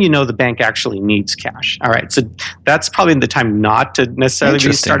 So then the bank actually needs cash. All right, so that's probably the time not to necessarily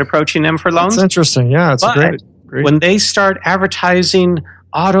start approaching them for loans. That's interesting. Yeah, it's great. When they start advertising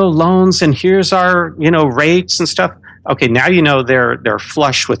auto loans and here's our rates and stuff, okay, now they're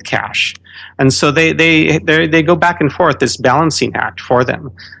flush with cash, and so they go back and forth, this balancing act for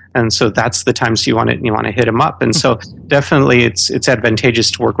them. And so that's the times you want to hit them up. And so definitely it's advantageous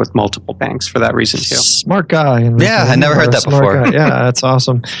to work with multiple banks for that reason too. Smart guy. I never heard that before. Yeah, that's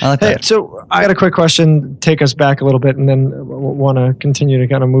awesome. I like that. So I got a quick question. Take us back a little bit, and then want to continue to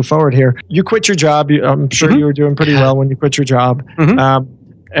kind of move forward here. You quit your job. I'm sure you were doing pretty well when you quit your job. Mm-hmm.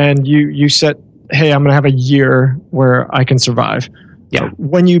 And you said, hey, I'm going to have a year where I can survive. Yeah.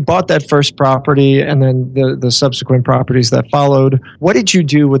 When you bought that first property and then the subsequent properties that followed, what did you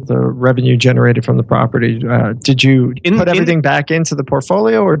do with the revenue generated from the property? Did you put everything back into the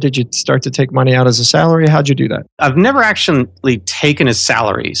portfolio, or did you start to take money out as a salary? How'd you do that? I've never actually taken a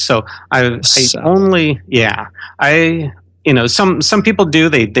salary. So some people do.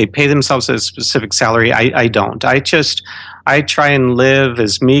 They pay themselves a specific salary. I don't. I try and live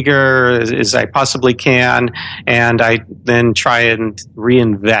as meager as I possibly can, and I then try and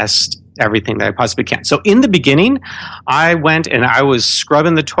reinvest everything that I possibly can. So in the beginning, I went and I was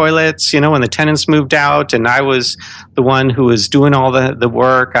scrubbing the toilets, when the tenants moved out, and I was the one who was doing all the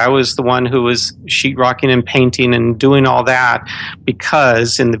work. I was the one who was sheetrocking and painting and doing all that,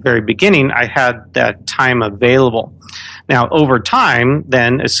 because in the very beginning, I had that time available. Now, over time,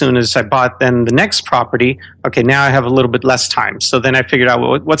 then, as soon as I bought then the next property, okay, now I have a little bit less time. So then I figured out,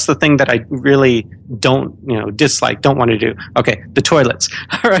 well, what's the thing that I really don't, dislike, don't want to do? Okay, the toilets.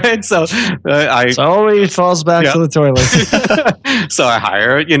 All right, so it always falls back to the toilets. So I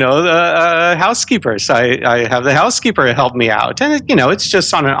hire, the housekeepers. I have the housekeeper help me out, and it's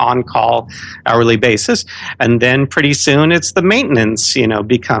just on an on-call hourly basis. And then pretty soon, it's the maintenance,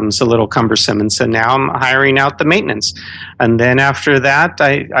 becomes a little cumbersome, and so now I'm hiring out the maintenance. And then after that,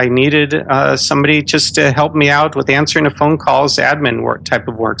 I needed somebody just to help me out with answering the phone calls, admin work type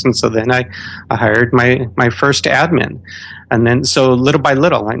of works. And so then I hired my first admin. And then so little by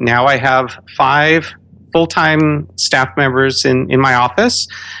little, now I have 5 full-time staff members in my office,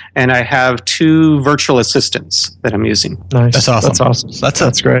 and I have 2 virtual assistants that I'm using. Nice. That's awesome. That's awesome.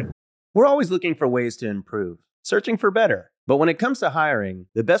 That's great. We're always looking for ways to improve, searching for better. But when it comes to hiring,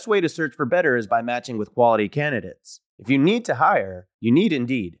 the best way to search for better is by matching with quality candidates. If you need to hire, you need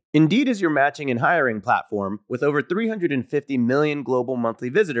Indeed. Indeed is your matching and hiring platform with over 350 million global monthly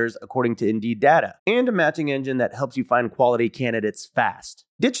visitors, according to Indeed data, and a matching engine that helps you find quality candidates fast.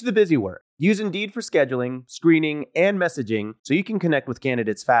 Ditch the busy work. Use Indeed for scheduling, screening, and messaging so you can connect with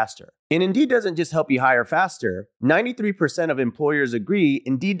candidates faster. And Indeed doesn't just help you hire faster. 93% of employers agree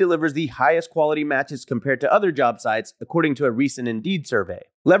Indeed delivers the highest quality matches compared to other job sites, according to a recent Indeed survey.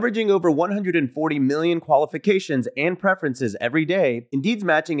 Leveraging over 140 million qualifications and preferences every day, Indeed's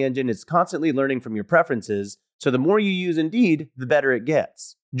matching engine is constantly learning from your preferences, so the more you use Indeed, the better it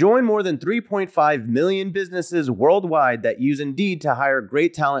gets. Join more than 3.5 million businesses worldwide that use Indeed to hire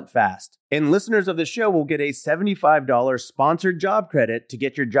great talent fast. And listeners of the show will get a $75 sponsored job credit to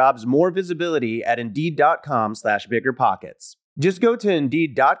get your jobs more visibility at Indeed.com/biggerpockets. Just go to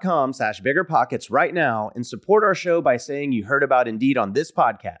Indeed.com/biggerpockets right now and support our show by saying you heard about Indeed on this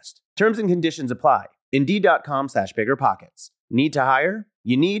podcast. Terms and conditions apply. Indeed.com/biggerpockets. Need to hire?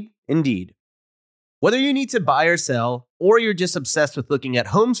 You need Indeed. Whether you need to buy or sell, or you're just obsessed with looking at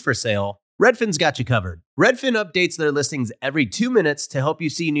homes for sale, Redfin's got you covered. Redfin updates their listings every 2 minutes to help you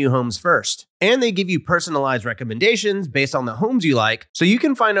see new homes first. And they give you personalized recommendations based on the homes you like, so you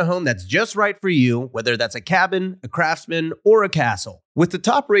can find a home that's just right for you, whether that's a cabin, a craftsman, or a castle. With the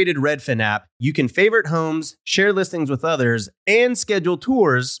top-rated Redfin app, you can favorite homes, share listings with others, and schedule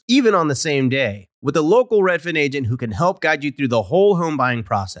tours even on the same day, with a local Redfin agent who can help guide you through the whole home buying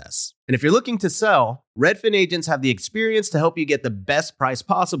process. And if you're looking to sell, Redfin agents have the experience to help you get the best price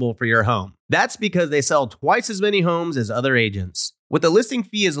possible for your home. That's because they sell twice as many homes as other agents. With a listing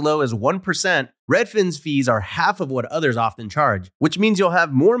fee as low as 1%, Redfin's fees are half of what others often charge, which means you'll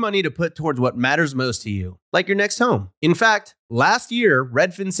have more money to put towards what matters most to you, like your next home. In fact, last year,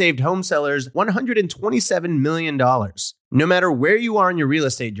 Redfin saved home sellers $127 million. No matter where you are in your real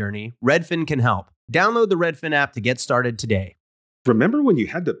estate journey, Redfin can help. Download the Redfin app to get started today. Remember when you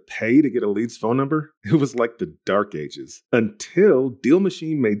had to pay to get a lead's phone number? It was like the dark ages, until Deal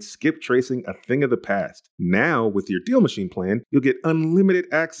Machine made skip tracing a thing of the past. Now, with your Deal Machine plan, you'll get unlimited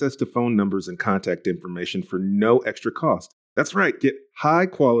access to phone numbers and contact information for no extra cost. That's right, get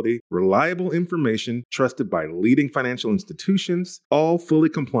high-quality, reliable information trusted by leading financial institutions, all fully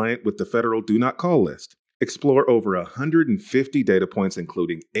compliant with the federal Do Not Call list. Explore over 150 data points,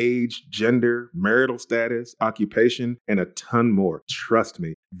 including age, gender, marital status, occupation, and a ton more. Trust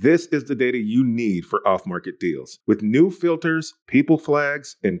me, this is the data you need for off-market deals. With new filters, people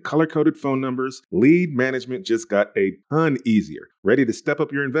flags, and color-coded phone numbers, lead management just got a ton easier. Ready to step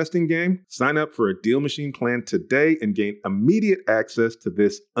up your investing game? Sign up for a Deal Machine plan today and gain immediate access to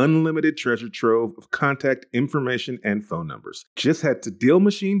this unlimited treasure trove of contact information and phone numbers. Just head to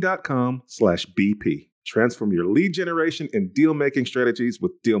DealMachine.com/BP. Transform your lead generation and deal-making strategies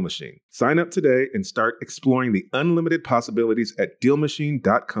with Deal Machine. Sign up today and start exploring the unlimited possibilities at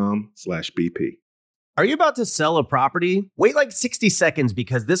DealMachine.com/BP. Are you about to sell a property? Wait like 60 seconds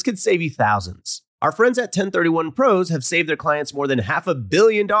because this could save you thousands. Our friends at 1031 Pros have saved their clients more than $500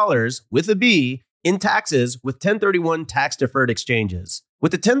 million with a B in taxes with 1031 tax-deferred exchanges.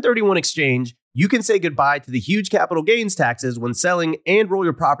 With the 1031 exchange, you can say goodbye to the huge capital gains taxes when selling and roll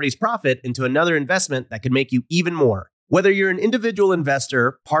your property's profit into another investment that could make you even more. Whether you're an individual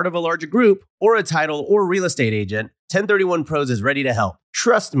investor, part of a larger group, or a title or real estate agent, 1031 Pros is ready to help.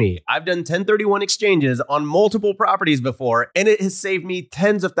 Trust me, I've done 1031 exchanges on multiple properties before, and it has saved me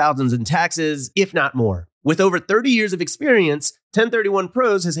tens of thousands in taxes, if not more. With over 30 years of experience, 1031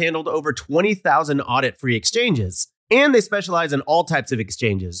 Pros has handled over 20,000 audit-free exchanges. And they specialize in all types of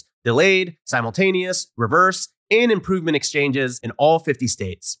exchanges: delayed, simultaneous, reverse, and improvement exchanges in all 50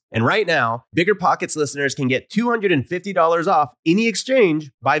 states. And right now, Bigger Pockets listeners can get $250 off any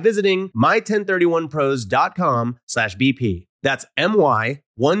exchange by visiting my1031pros.com/BP. That's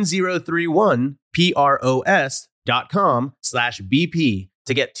my1031pros.com/BP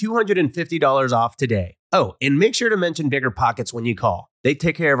to get $250 off today. Oh, and make sure to mention Bigger Pockets when you call. They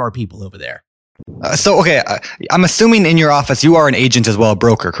take care of our people over there. I'm assuming in your office you are an agent as well, a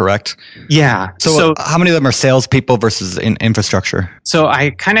broker, correct? Yeah. So how many of them are salespeople versus infrastructure? So I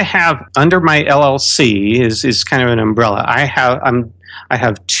kind of have under my LLC is kind of an umbrella. I have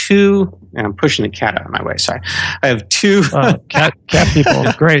two. And I'm pushing the cat out of my way. Sorry. I have two cat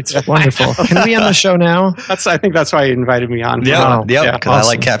people. Great, wonderful. Can we end the show now? I think that's why you invited me on. Yeah, because awesome. I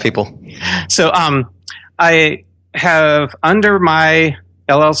like cat people. So I have under my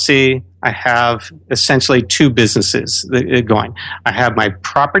LLC, I have essentially two businesses going. I have my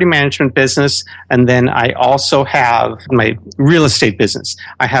property management business, and then I also have my real estate business.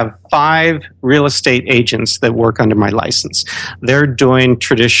 I have 5 real estate agents that work under my license. They're doing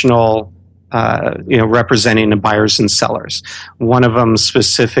traditional, representing the buyers and sellers. One of them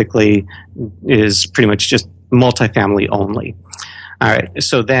specifically is pretty much just multifamily only. All right.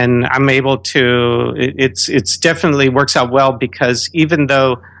 So then I'm able to, it's definitely works out well, because even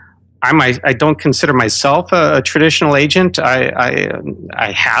though I don't consider myself a traditional agent,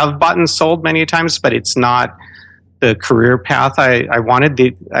 I have bought and sold many times, but it's not the career path I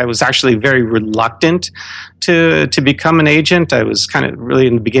wanted. I was actually very reluctant to become an agent. I was kind of really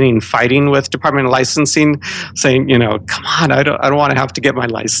in the beginning fighting with Department of Licensing, saying, come on, I don't want to have to get my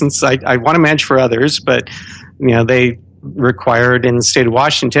license. I want to manage for others, but they required in the state of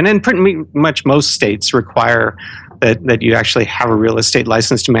Washington, and pretty much most states require that you actually have a real estate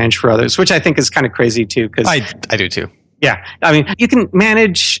license to manage for others, which I think is kind of crazy too. Because I do too. Yeah, I mean, you can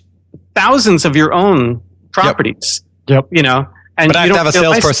manage thousands of your own properties. Yep. And but I have to have a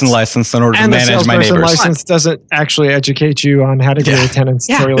salesperson license in order to manage my neighbors. License doesn't actually educate you on how to get tenants,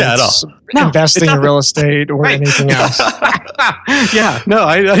 toilets, investing in real estate, or anything else. Yeah, no,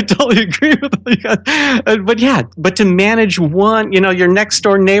 I totally agree with you. But to manage one, your next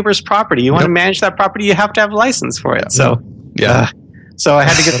door neighbor's property, you want to manage that property, you have to have a license for it. So, so I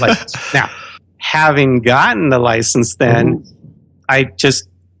had to get a license. Now, having gotten the license, then I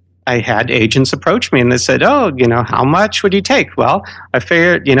had agents approach me and they said, how much would you take? Well, I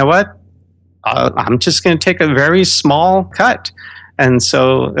figured, I'm just going to take a very small cut. And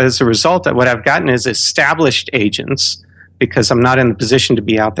so as a result, what I've gotten is established agents, because I'm not in the position to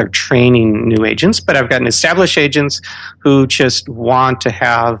be out there training new agents, but I've gotten established agents who just want to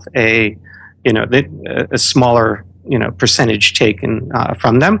have a smaller percentage taken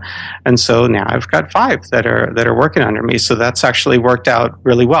from them. And so now I've got 5 that are working under me. So that's actually worked out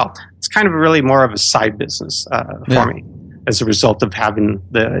really well. It's kind of really more of a side business for me as a result of having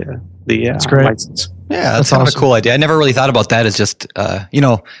the license. Yeah, that's kind of a cool idea. I never really thought about that as just,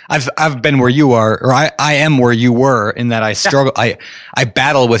 I've been where you are, or I am where you were, in that I struggle. I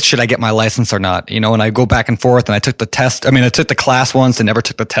battle with, should I get my license or not? And I go back and forth, and I took the test. I took the class once and never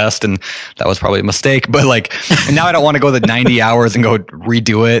took the test, and that was probably a mistake. But and now I don't want to go the 90 hours and go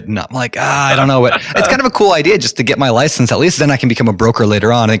redo it. And I'm like, I don't know. But it's kind of a cool idea just to get my license. At least then I can become a broker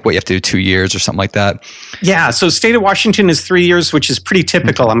later on. I think you have to do 2 years or something like that. Yeah. So state of Washington is 3 years, which is pretty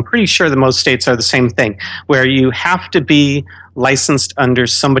typical. I'm pretty sure that most states are the same thing, where you have to be licensed under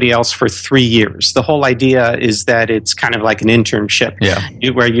somebody else for 3 years. The whole idea is that it's kind of like an internship,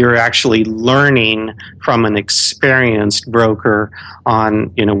 where you're actually learning from an experienced broker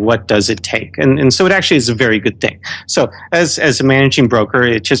on, what does it take. And so it actually is a very good thing. So as a managing broker,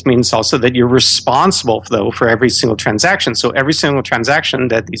 it just means also that you're responsible, though, for every single transaction. So every single transaction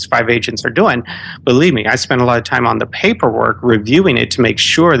that these 5 agents are doing, believe me, I spend a lot of time on the paperwork, reviewing it to make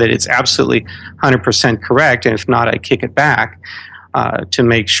sure that it's absolutely 100% correct. And if not, I kick it back. to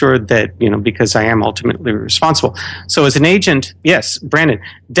make sure that, because I am ultimately responsible. So as an agent, yes, Brandon,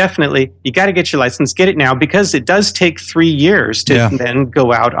 definitely, you got to get your license, get it now, because it does take 3 years to then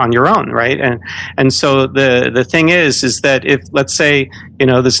go out on your own, right? And so the thing is that if, let's say,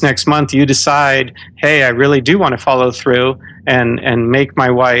 this next month you decide, hey, I really do want to follow through and make my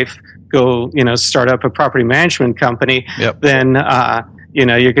wife go, start up a property management company, then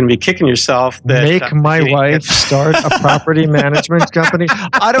you're going to be kicking yourself. That, make my wife start a property management company.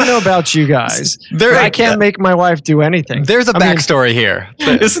 I don't know about you guys. I can't make my wife do anything. There's a backstory here.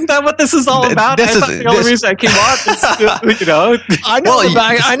 Isn't that what this is all about? The only reason I came on is,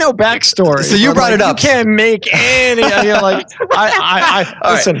 I know backstory. So you brought it up. You can't make any.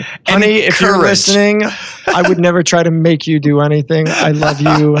 Listen, honey, if you're listening, I would never try to make you do anything. I love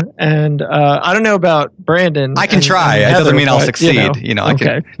you, and I don't know about Brandon. I can try. It doesn't mean I'll succeed.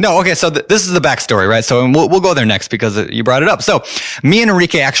 So this is the backstory, right? So we'll go there next because you brought it up. So me and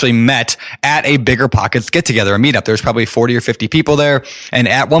Enrique actually met at a Bigger Pockets get together, a meetup. There's probably 40 or 50 people there. And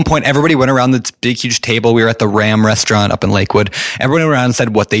at one point, everybody went around this big, huge table. We were at the Ram restaurant up in Lakewood. Everyone went around and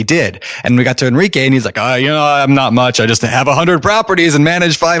said what they did. And we got to Enrique and he's like, I'm not much. I just have 100 properties and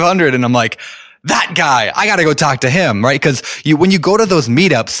manage 500. And I'm like, that guy, I got to go talk to him, right? Because when you go to those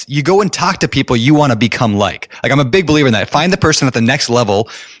meetups, you go and talk to people you want to become like. Like, I'm a big believer in that. Find the person at the next level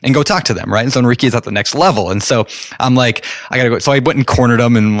and go talk to them, right? And so Enrique is at the next level. And so I'm like, I got to go. So I went and cornered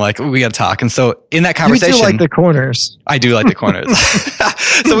him and like, we got to talk. And so in that conversation. You do like the corners. I do like the corners.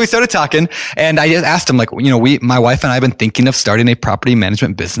 So we started talking and I just asked him like, my wife and I have been thinking of starting a property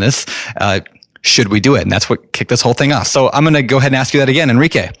management business. Should we do it? And that's what kicked this whole thing off. So I'm going to go ahead and ask you that again,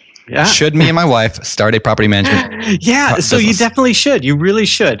 Enrique. Yeah. Should me and my wife start a property management so you definitely should. You really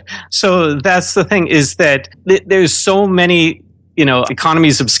should. So that's the thing, is that there's so many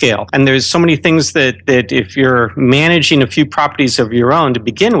economies of scale. And there's so many things that if you're managing a few properties of your own to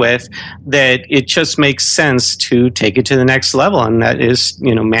begin with, that it just makes sense to take it to the next level. And that is,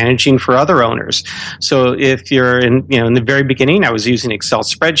 managing for other owners. So if you're in the very beginning, I was using Excel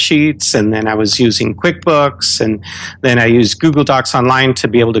spreadsheets, and then I was using QuickBooks, and then I used Google Docs Online to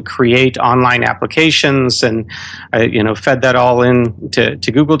be able to create online applications. And I, fed that all in to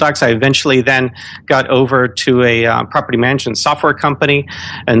Google Docs. I eventually then got over to a property management software company,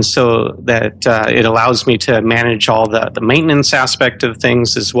 and so that it allows me to manage all the maintenance aspect of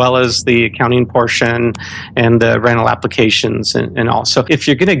things, as well as the accounting portion and the rental applications and all. So if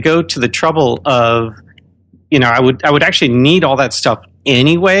you're going to go to the trouble of, I would actually need all that stuff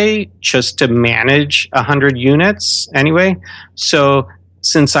anyway, just to manage 100 units anyway. So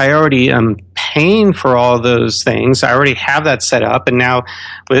since I already am paying for all those things, I already have that set up. And now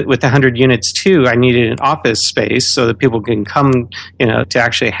with 100 units too, I needed an office space so that people can come, to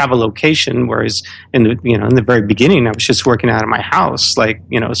actually have a location. Whereas in the very beginning, I was just working out of my house, like,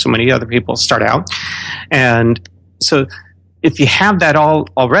 so many other people start out. And so if you have that all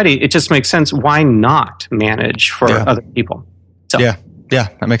already, it just makes sense. Why not manage for other people? So yeah,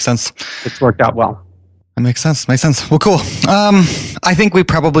 that makes sense. It's worked out well. That makes sense. Well, cool. I think we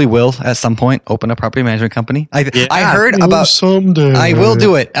probably will at some point open a property management company. I heard about someday. I will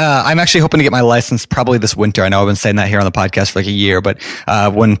do it. I'm actually hoping to get my license probably this winter. I know I've been saying that here on the podcast for like a year, but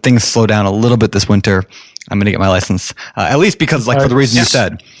when things slow down a little bit this winter, I'm going to get my license. At least because, like, for the reason you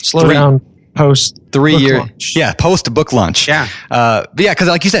said, slow down. Post 3 year launch. Post book launch. Because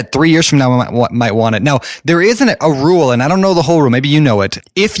like you said, 3 years from now I might want it. Now, there isn't a rule, and I don't know the whole rule, maybe you know it.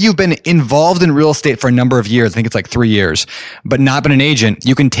 If you've been involved in real estate for a number of years, I think it's like 3 years, but not been an agent,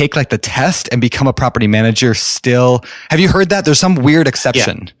 you can take like the test and become a property manager still. Have you heard that? There's some weird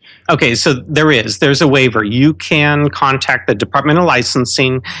exception. Yeah. Okay, so there's a waiver. You can contact the Department of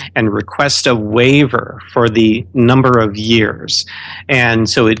Licensing and request a waiver for the number of years. And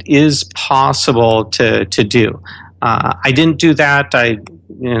so it is possible to do. I didn't do that. I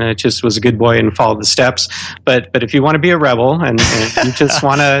just was a good boy and followed the steps. But if you want to be a rebel and you just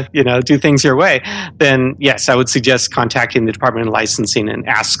want to, do things your way, then yes, I would suggest contacting the Department of Licensing and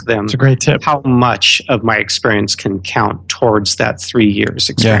ask them. It's a great tip. How much of my experience can count towards that 3 years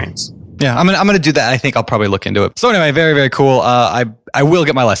experience. Yeah, I'm gonna do that. I think I'll probably look into it. So anyway, very, very cool. I will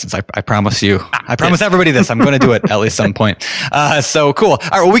get my license. I promise you. I promise everybody this. I'm going to do it at least some point. So cool. All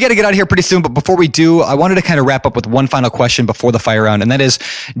right. Well, we got to get out of here pretty soon. But before we do, I wanted to kind of wrap up with one final question before the fire round. And that is,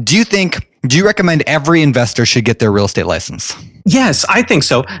 do you recommend every investor should get their real estate license? Yes, I think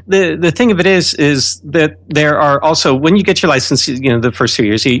so. The thing of it is that there are also, when you get your license, the first 2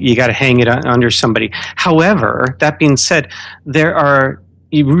 years, you got to hang it under somebody. However, that being said, there are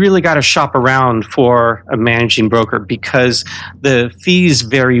you really got to shop around for a managing broker because the fees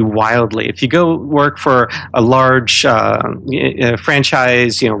vary wildly. If you go work for a large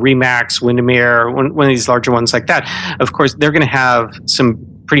franchise, Remax, Windermere, one of these larger ones like that, of course, they're going to have some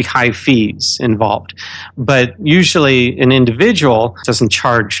pretty high fees involved. But usually an individual doesn't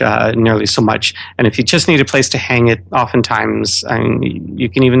charge nearly so much. And if you just need a place to hang it, oftentimes, you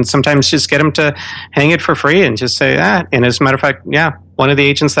can even sometimes just get them to hang it for free and just say, and as a matter of fact, one of the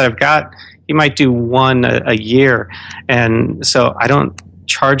agents that I've got, he might do one a year. And so I don't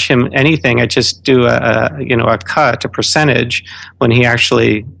charge him anything. I just do a cut, a percentage when he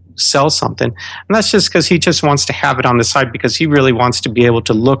actually sell something. And that's just because he just wants to have it on the side because he really wants to be able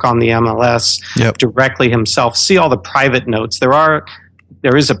to look on the MLS directly himself, see all the private notes. There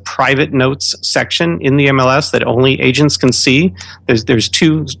is a private notes section in the MLS that only agents can see. There's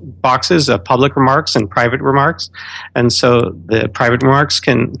two boxes of public remarks and private remarks. And so the private remarks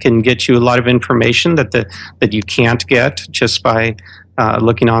can get you a lot of information that you can't get just by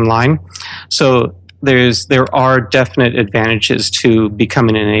looking online. So there are definite advantages to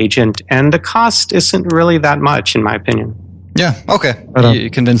becoming an agent, and the cost isn't really that much, in my opinion. Yeah. Okay. You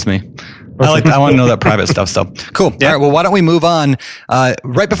convinced me. I want to know that private stuff. So cool. Yeah. All right. Well, why don't we move on?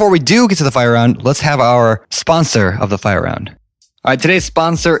 Right before we do get to the fire round, let's have our sponsor of the fire round. All right, today's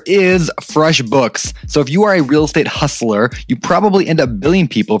sponsor is FreshBooks. So if you are a real estate hustler, you probably end up billing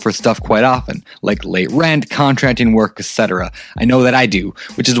people for stuff quite often, like late rent, contracting work, etc. I know that I do,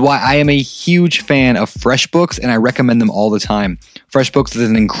 which is why I am a huge fan of FreshBooks, and I recommend them all the time. FreshBooks is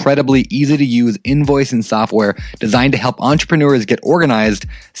an incredibly easy-to-use invoicing software designed to help entrepreneurs get organized,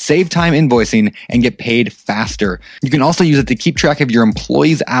 save time invoicing, and get paid faster. You can also use it to keep track of your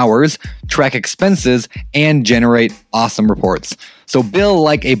employees' hours, track expenses, and generate awesome reports. So bill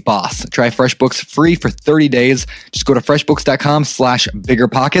like a boss. Try FreshBooks free for 30 days. Just go to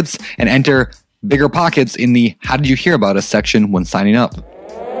freshbooks.com/biggerpockets and enter Bigger Pockets in the How Did You Hear About Us section when signing up.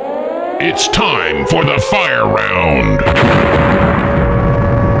 It's time for the fire round.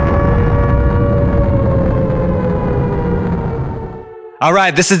 All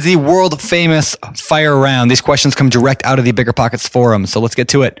right, this is the world famous fire round. These questions come direct out of the Bigger Pockets forum. So let's get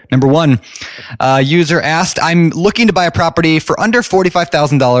to it. Number one, user asked, I'm looking to buy a property for under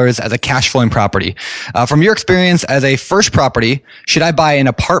 $45,000 as a cash flowing property. From your experience as a first property, should I buy an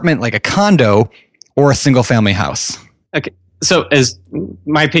apartment like a condo or a single family house? Okay. So as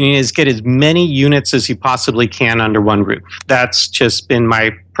my opinion is get as many units as you possibly can under one roof. That's just been my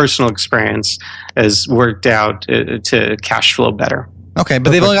personal experience has worked out to cash flow better. Okay, but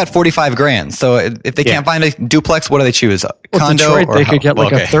they've only got $45,000. So if they can't find a duplex, what do they choose? A condo Detroit, or they could get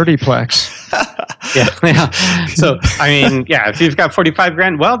like a 30-plex. Yeah. So I mean, if you've got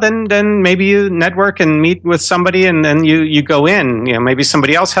 $45,000, well, then maybe you network and meet with somebody, and then you go in. Maybe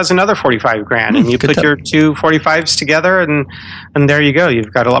somebody else has another $45,000, and you put your two 45s together, and there you go.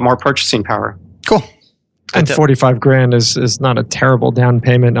 You've got a lot more purchasing power. Cool. And $45,000 is not a terrible down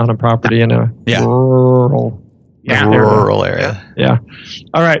payment on a property in a rural. Rural area. Yeah.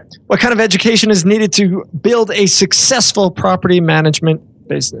 All right. What kind of education is needed to build a successful property management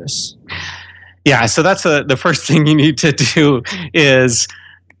business? Yeah. So that's the first thing you need to do is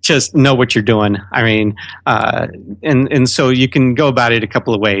just know what you're doing. I mean, and so you can go about it a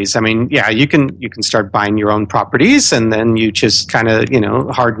couple of ways. I mean, you can start buying your own properties, and then you just kind of,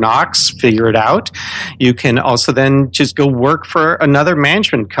 hard knocks, figure it out. You can also then just go work for another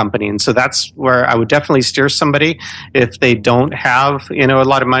management company. And so that's where I would definitely steer somebody if they don't have, a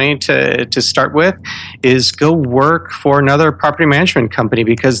lot of money to start with, is go work for another property management company,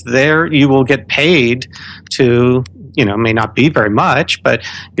 because there you will get paid to, may not be very much, but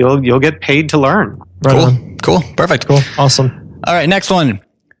you'll get paid to learn. Cool. Perfect. Cool. Awesome. All right. Next one.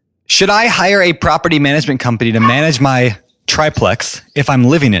 Should I hire a property management company to manage my triplex if I'm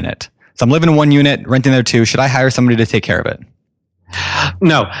living in it? So I'm living in one unit, renting there too. Should I hire somebody to take care of it?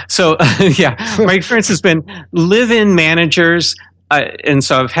 No. So my experience has been live-in managers. And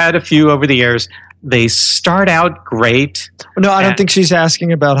so I've had a few over the years. They start out great. No, I don't think she's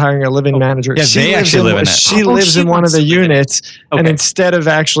asking about hiring a living manager. Yeah, they actually live in it. She lives in one of the units, and instead of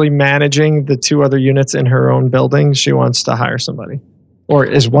actually managing the two other units in her own building, she wants to hire somebody, or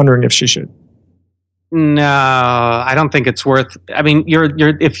is wondering if she should. No, I don't think it's worth. I mean,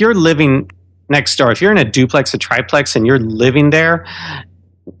 if you're living next door, if you're in a duplex, a triplex, and you're living there,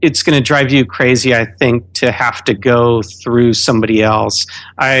 it's going to drive you crazy, I think, to have to go through somebody else.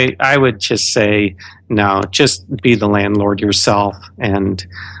 I would just say, no, just be the landlord yourself and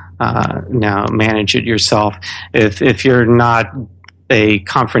now manage it yourself. If you're not a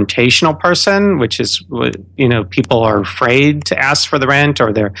confrontational person, which is what, people are afraid to ask for the rent,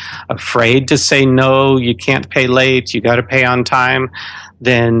 or they're afraid to say no, you can't pay late, you got to pay on time,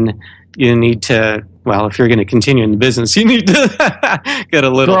 then you need to, well, if you're going to continue in the business, you need to get a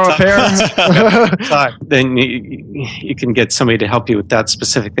little grow a pair. Then you can get somebody to help you with that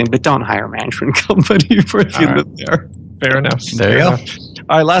specific thing, but don't hire a management company if you live there. Fair enough. There you go.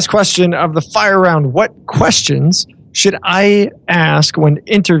 All right, last question of the fire round. What questions should I ask when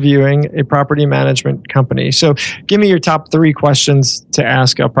interviewing a property management company? So give me your top 3 questions to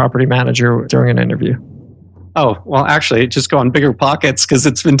ask a property manager during an interview. Oh, well, actually, just go on Bigger Pockets because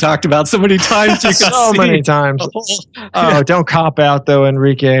it's been talked about so many times. You can So see. many times. Oh, don't cop out, though,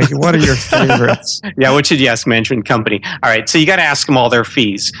 Enrique. What are your favorites? Yeah, what should you ask management company? All right, so you got to ask them all their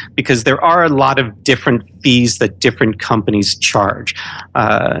fees because there are a lot of different fees that different companies charge.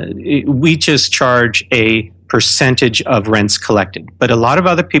 We just charge a percentage of rents collected. But a lot of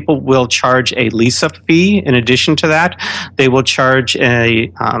other people will charge a lease-up fee. In addition to that, they will charge a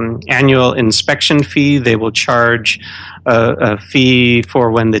annual inspection fee. They will charge a fee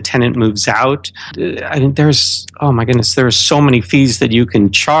for when the tenant moves out. I mean, oh my goodness, there are so many fees that you can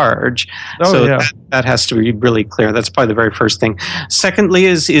charge. Oh, so yeah. that has to be really clear. That's probably the very first thing. Secondly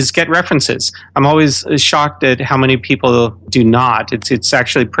is get references. I'm always shocked at how many people do not. It's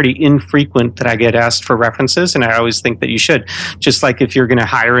actually pretty infrequent that I get asked for references, and I always think that you should. Just like if you're going to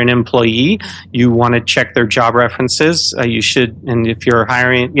hire an employee, you want to check their job references. You should, and if you're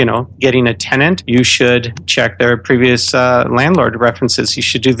hiring, getting a tenant, you should check their previous landlord references. You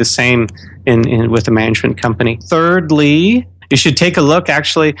should do the same with a management company. Thirdly, you should take a look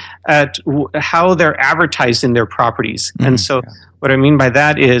actually at how they're advertising their properties. And so what I mean by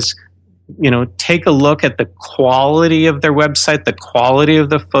that is, take a look at the quality of their website, the quality of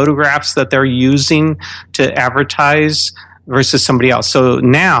the photographs that they're using to advertise versus somebody else. So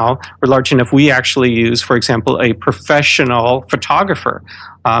now we're large enough, we actually use, for example, a professional photographer.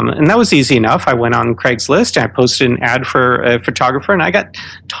 And that was easy enough. I went on Craigslist and I posted an ad for a photographer, and I got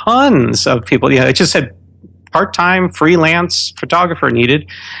tons of people. It just said part-time freelance photographer needed.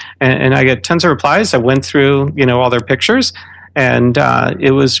 And I got tons of replies. I went through, all their pictures, and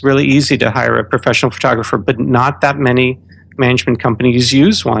it was really easy to hire a professional photographer, but not that many management companies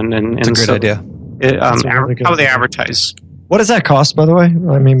use one. And It's a great idea. How they advertise. What does that cost, by the way?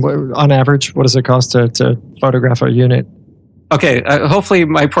 I mean, on average, what does it cost to photograph a unit? Okay, hopefully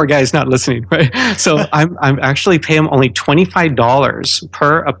my poor guy is not listening, right? So I'm actually pay him only $25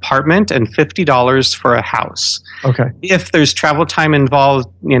 per apartment and $50 for a house. Okay. If there's travel time involved,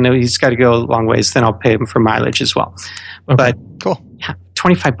 he's got to go a long ways, then I'll pay him for mileage as well. Okay. But Cool. yeah,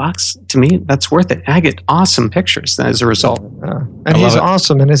 $25 to me, that's worth it. I get awesome pictures as a result. And he's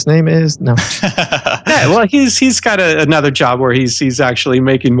awesome, and his name is no. Yeah, well, he's got another job where he's actually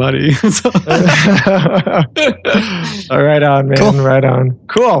making money. So. All right on, man. Cool. Right on.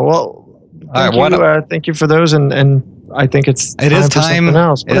 Cool. Well, thank you for those, and I think it is time. For something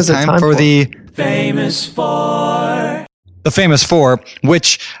else. What It is time for the Famous Four. The Famous Four,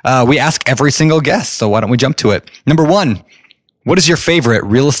 which we ask every single guest. So why don't we jump to it? Number 1, what is your favorite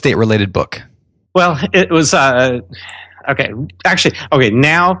real estate related book? Well, it was now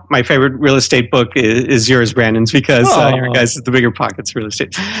my favorite real estate book is yours, Brandon's, because your guys is the Bigger Pockets real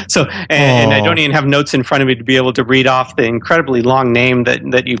estate. So, and I don't even have notes in front of me to be able to read off the incredibly long name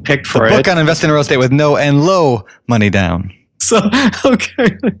that you picked for The book on investing in real estate with no and low money down. So,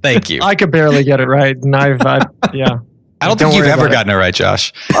 okay. Thank you. I could barely get it right, and yeah. I don't think you've ever gotten it right,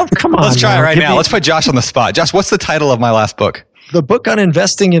 Josh. Oh, come on. Let's try it right now. Me Let's put Josh on the spot. Josh, what's the title of my last book? The book on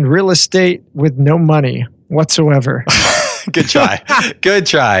investing in real estate with no money whatsoever. Good try. Good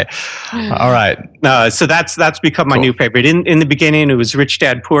try. All right. So that's become my new favorite. In the beginning, it was Rich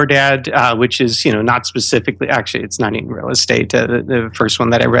Dad, Poor Dad, which is, not specifically, actually, it's not even real estate, the first one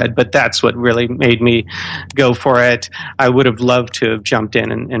that I read, but that's what really made me go for it. I would have loved to have jumped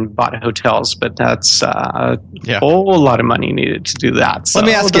in and bought hotels, but that's a whole lot of money needed to do that. So. Let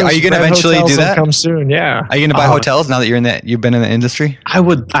me ask you, are you going to eventually do that? Come soon, yeah. Are you going to buy hotels now that you've been in the industry? I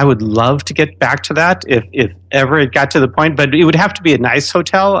would love to get back to that if ever it got to the point, but it would have to be a nice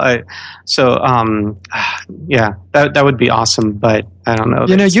hotel. That would be awesome, but I don't know.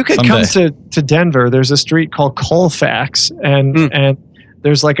 You could come to Denver. There's a street called Colfax, and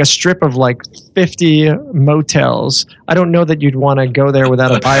there's like a strip of like 50 motels. I don't know that you'd want to go there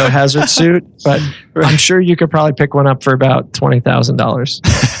without a biohazard suit, but I'm sure you could probably pick one up for about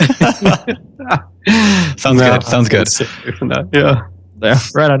 $20,000. Sounds good. Yeah.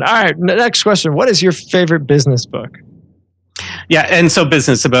 Right on. All right. Next question. What is your favorite business book? Yeah, and so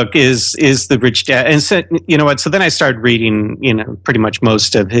Business, the book, is the Rich Dad. And so, you know what? So then I started reading, pretty much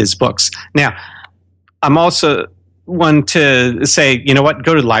most of his books. Now, I'm also one to say, you know what?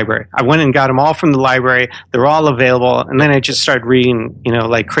 Go to the library. I went and got them all from the library. They're all available. And then I just started reading,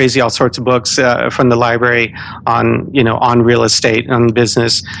 like crazy, all sorts of books from the library on real estate, on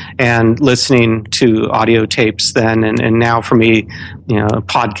business, and listening to audio tapes then. And now for me,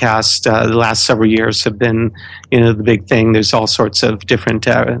 podcasts, the last several years have been, the big thing. There's all sorts of different,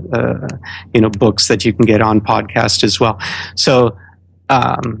 books that you can get on podcast as well. So,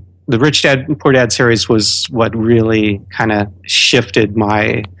 the Rich Dad, Poor Dad series was what really kind of shifted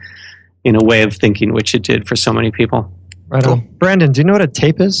my, way of thinking, which it did for so many people. Right on. Brandon, do you know what a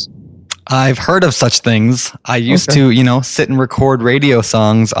tape is? I've heard of such things. I used to, sit and record radio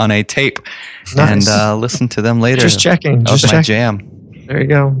songs on a tape and listen to them later. Just checking. That was my jam. There you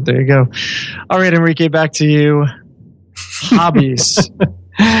go. All right, Enrique, back to you. Hobbies.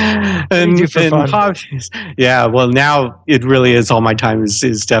 And hobbies. Yeah, well, now it really is all my time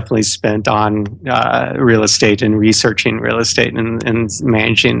is definitely spent on real estate and researching real estate and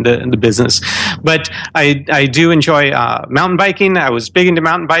managing the business. But I do enjoy mountain biking. I was big into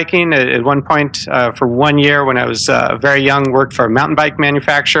mountain biking at one point. For 1 year when I was very young, worked for a mountain bike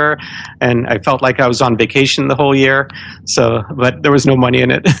manufacturer, and I felt like I was on vacation the whole year. So, but there was no money in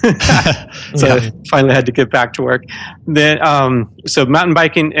it, so I finally had to get back to work. Then, so mountain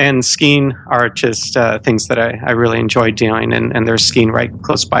biking and skiing are just things that I really enjoy doing, and there's skiing right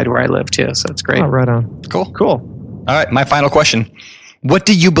close by to where I live too, so it's great. Oh, right on. Cool. All right, my final question. What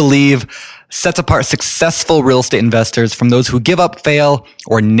do you believe sets apart successful real estate investors from those who give up, fail,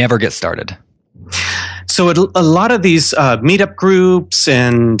 or never get started? So a lot of these meetup groups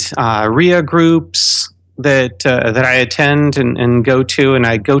and RIA groups that I attend and go to, and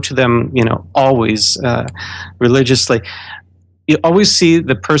I go to them, always religiously. You always see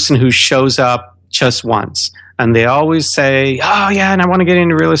the person who shows up just once, and they always say, "Oh yeah, and I want to get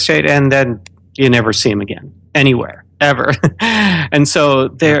into real estate," and then you never see them again anywhere ever. And so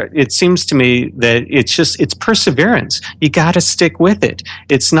it seems to me that it's perseverance. You got to stick with it.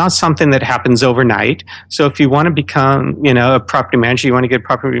 It's not something that happens overnight. So if you want to become, a property manager, you want to get a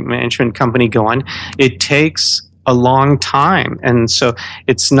property management company going, it takes a long time. And so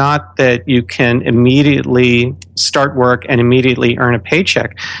it's not that you can immediately start work and immediately earn a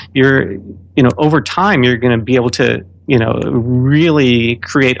paycheck. Over time, you're going to be able to, really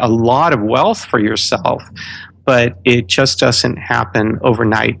create a lot of wealth for yourself, but it just doesn't happen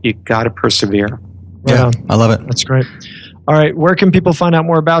overnight. You got to persevere. Yeah, I love it. That's great. All right. Where can people find out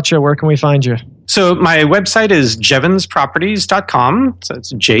more about you? Where can we find you? So my website is jevonsproperties.com. So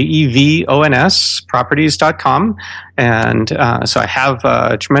it's JEVONS properties.com. And so I have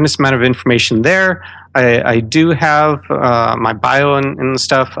a tremendous amount of information there. I do have my bio and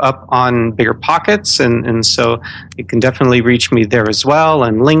stuff up on Bigger Pockets. And so you can definitely reach me there as well,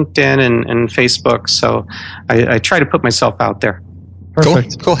 and LinkedIn and Facebook. So I try to put myself out there.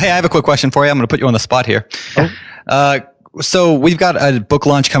 Perfect. Cool. Hey, I have a quick question for you. I'm going to put you on the spot here. So we've got a book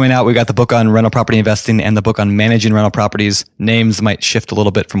launch coming out. We've got the book on rental property investing and the book on managing rental properties. Names might shift a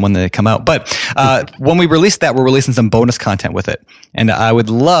little bit from when they come out. But when we release that, we're releasing some bonus content with it. And I would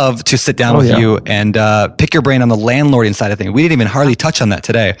love to sit down with you and pick your brain on the landlording side of things. We didn't even hardly touch on that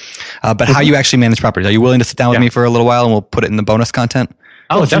today. But how you actually manage properties. Are you willing to sit down with me for a little while and we'll put it in the bonus content?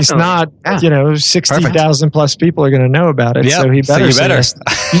 Oh, if definitely. He's not, 60,000 plus people are going to know about it. Yep. So he better. So you better.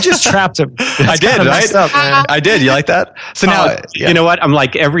 You just trapped him. I did, right? Up, I did. You like that? So now, you know what? I'm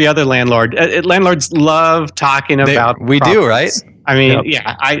like every other landlord. Landlords love talking about. We do, right? I mean,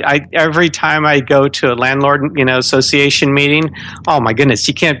 I every time I go to a landlord, association meeting, oh my goodness,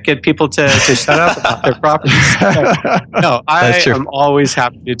 you can't get people to shut up about their properties. No, I am always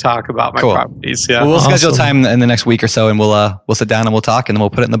happy to talk about my properties. Yeah, well, we'll schedule time in the next week or so, and we'll sit down and we'll talk, and then we'll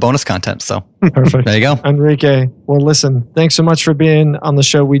put it in the bonus content. So perfect. There you go, Enrique. Well, listen, thanks so much for being on the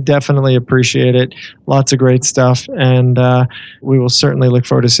show. We definitely appreciate it. Lots of great stuff, and we will certainly look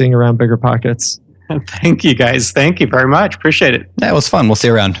forward to seeing you around Bigger Pockets. Thank you, guys. Thank you very much. Appreciate it. Yeah, it was fun. We'll see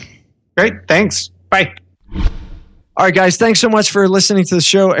you around. Great. Thanks. Bye. All right, guys. Thanks so much for listening to the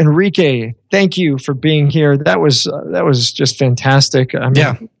show. Enrique, thank you for being here. That was just fantastic. I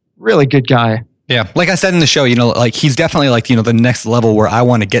mean, really good guy. Yeah. Like I said in the show, he's definitely the next level where I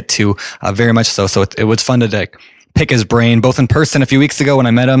want to get to very much so. So it was fun to pick his brain, both in person a few weeks ago when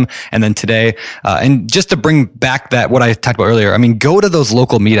I met him, and then today. And just to bring back that, what I talked about earlier, I mean, go to those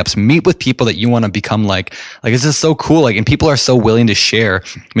local meetups, meet with people that you want to become like this is so cool. Like, and people are so willing to share.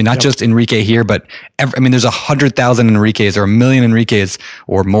 I mean, not just Enrique here, but there's 100,000 Enriques or 1 million Enriques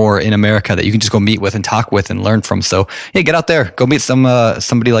or more in America that you can just go meet with and talk with and learn from. So yeah, get out there, go meet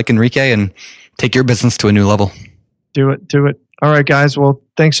somebody like Enrique and take your business to a new level. Do it. All right, guys. Well,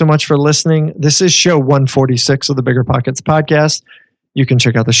 thanks so much for listening. This is show 146 of the Bigger Pockets podcast. You can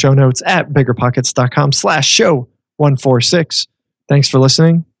check out the show notes at biggerpockets.com/show 146. Thanks for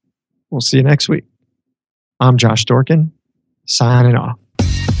listening. We'll see you next week. I'm Josh Dorkin, signing off.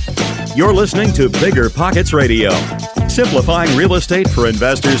 You're listening to Bigger Pockets Radio, simplifying real estate for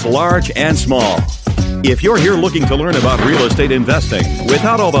investors large and small. If you're here looking to learn about real estate investing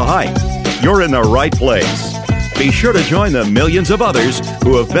without all the hype, you're in the right place. Be sure to join the millions of others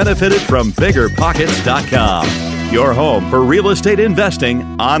who have benefited from BiggerPockets.com, your home for real estate investing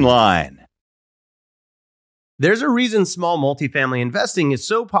online. There's a reason small multifamily investing is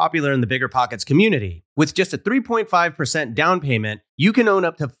so popular in the Bigger Pockets community. With just a 3.5% down payment, you can own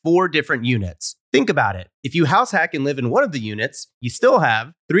up to 4 different units. Think about it. If you house hack and live in one of the units, you still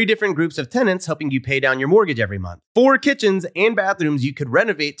have 3 different groups of tenants helping you pay down your mortgage every month, 4 kitchens and bathrooms you could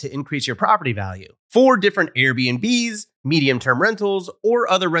renovate to increase your property value, 4 different Airbnbs, medium-term rentals,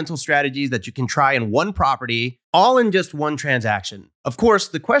 or other rental strategies that you can try in one property, all in just one transaction. Of course,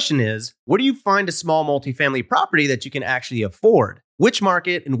 the question is, where do you find a small multifamily property that you can actually afford? Which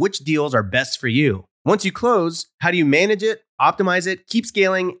market and which deals are best for you? Once you close, how do you manage it, optimize it, keep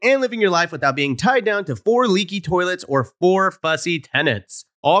scaling, and living your life without being tied down to 4 leaky toilets or 4 fussy tenants?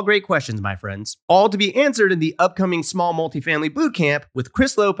 All great questions, my friends. All to be answered in the upcoming Small Multifamily Bootcamp with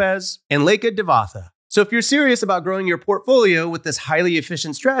Chris Lopez and Leica Devatha. So if you're serious about growing your portfolio with this highly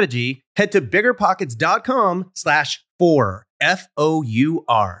efficient strategy, head to biggerpockets.com/4,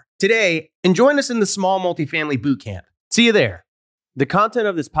 FOUR, today and join us in the Small Multifamily Bootcamp. See you there. The content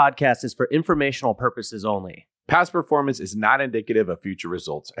of this podcast is for informational purposes only. Past performance is not indicative of future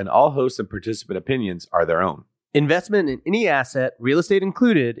results, and all host and participant opinions are their own. Investment in any asset, real estate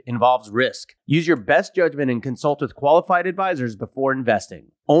included, involves risk. Use your best judgment and consult with qualified advisors before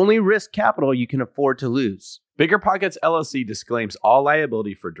investing. Only risk capital you can afford to lose. Bigger Pockets LLC disclaims all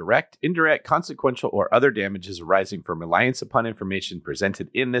liability for direct, indirect, consequential, or other damages arising from reliance upon information presented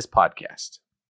in this podcast.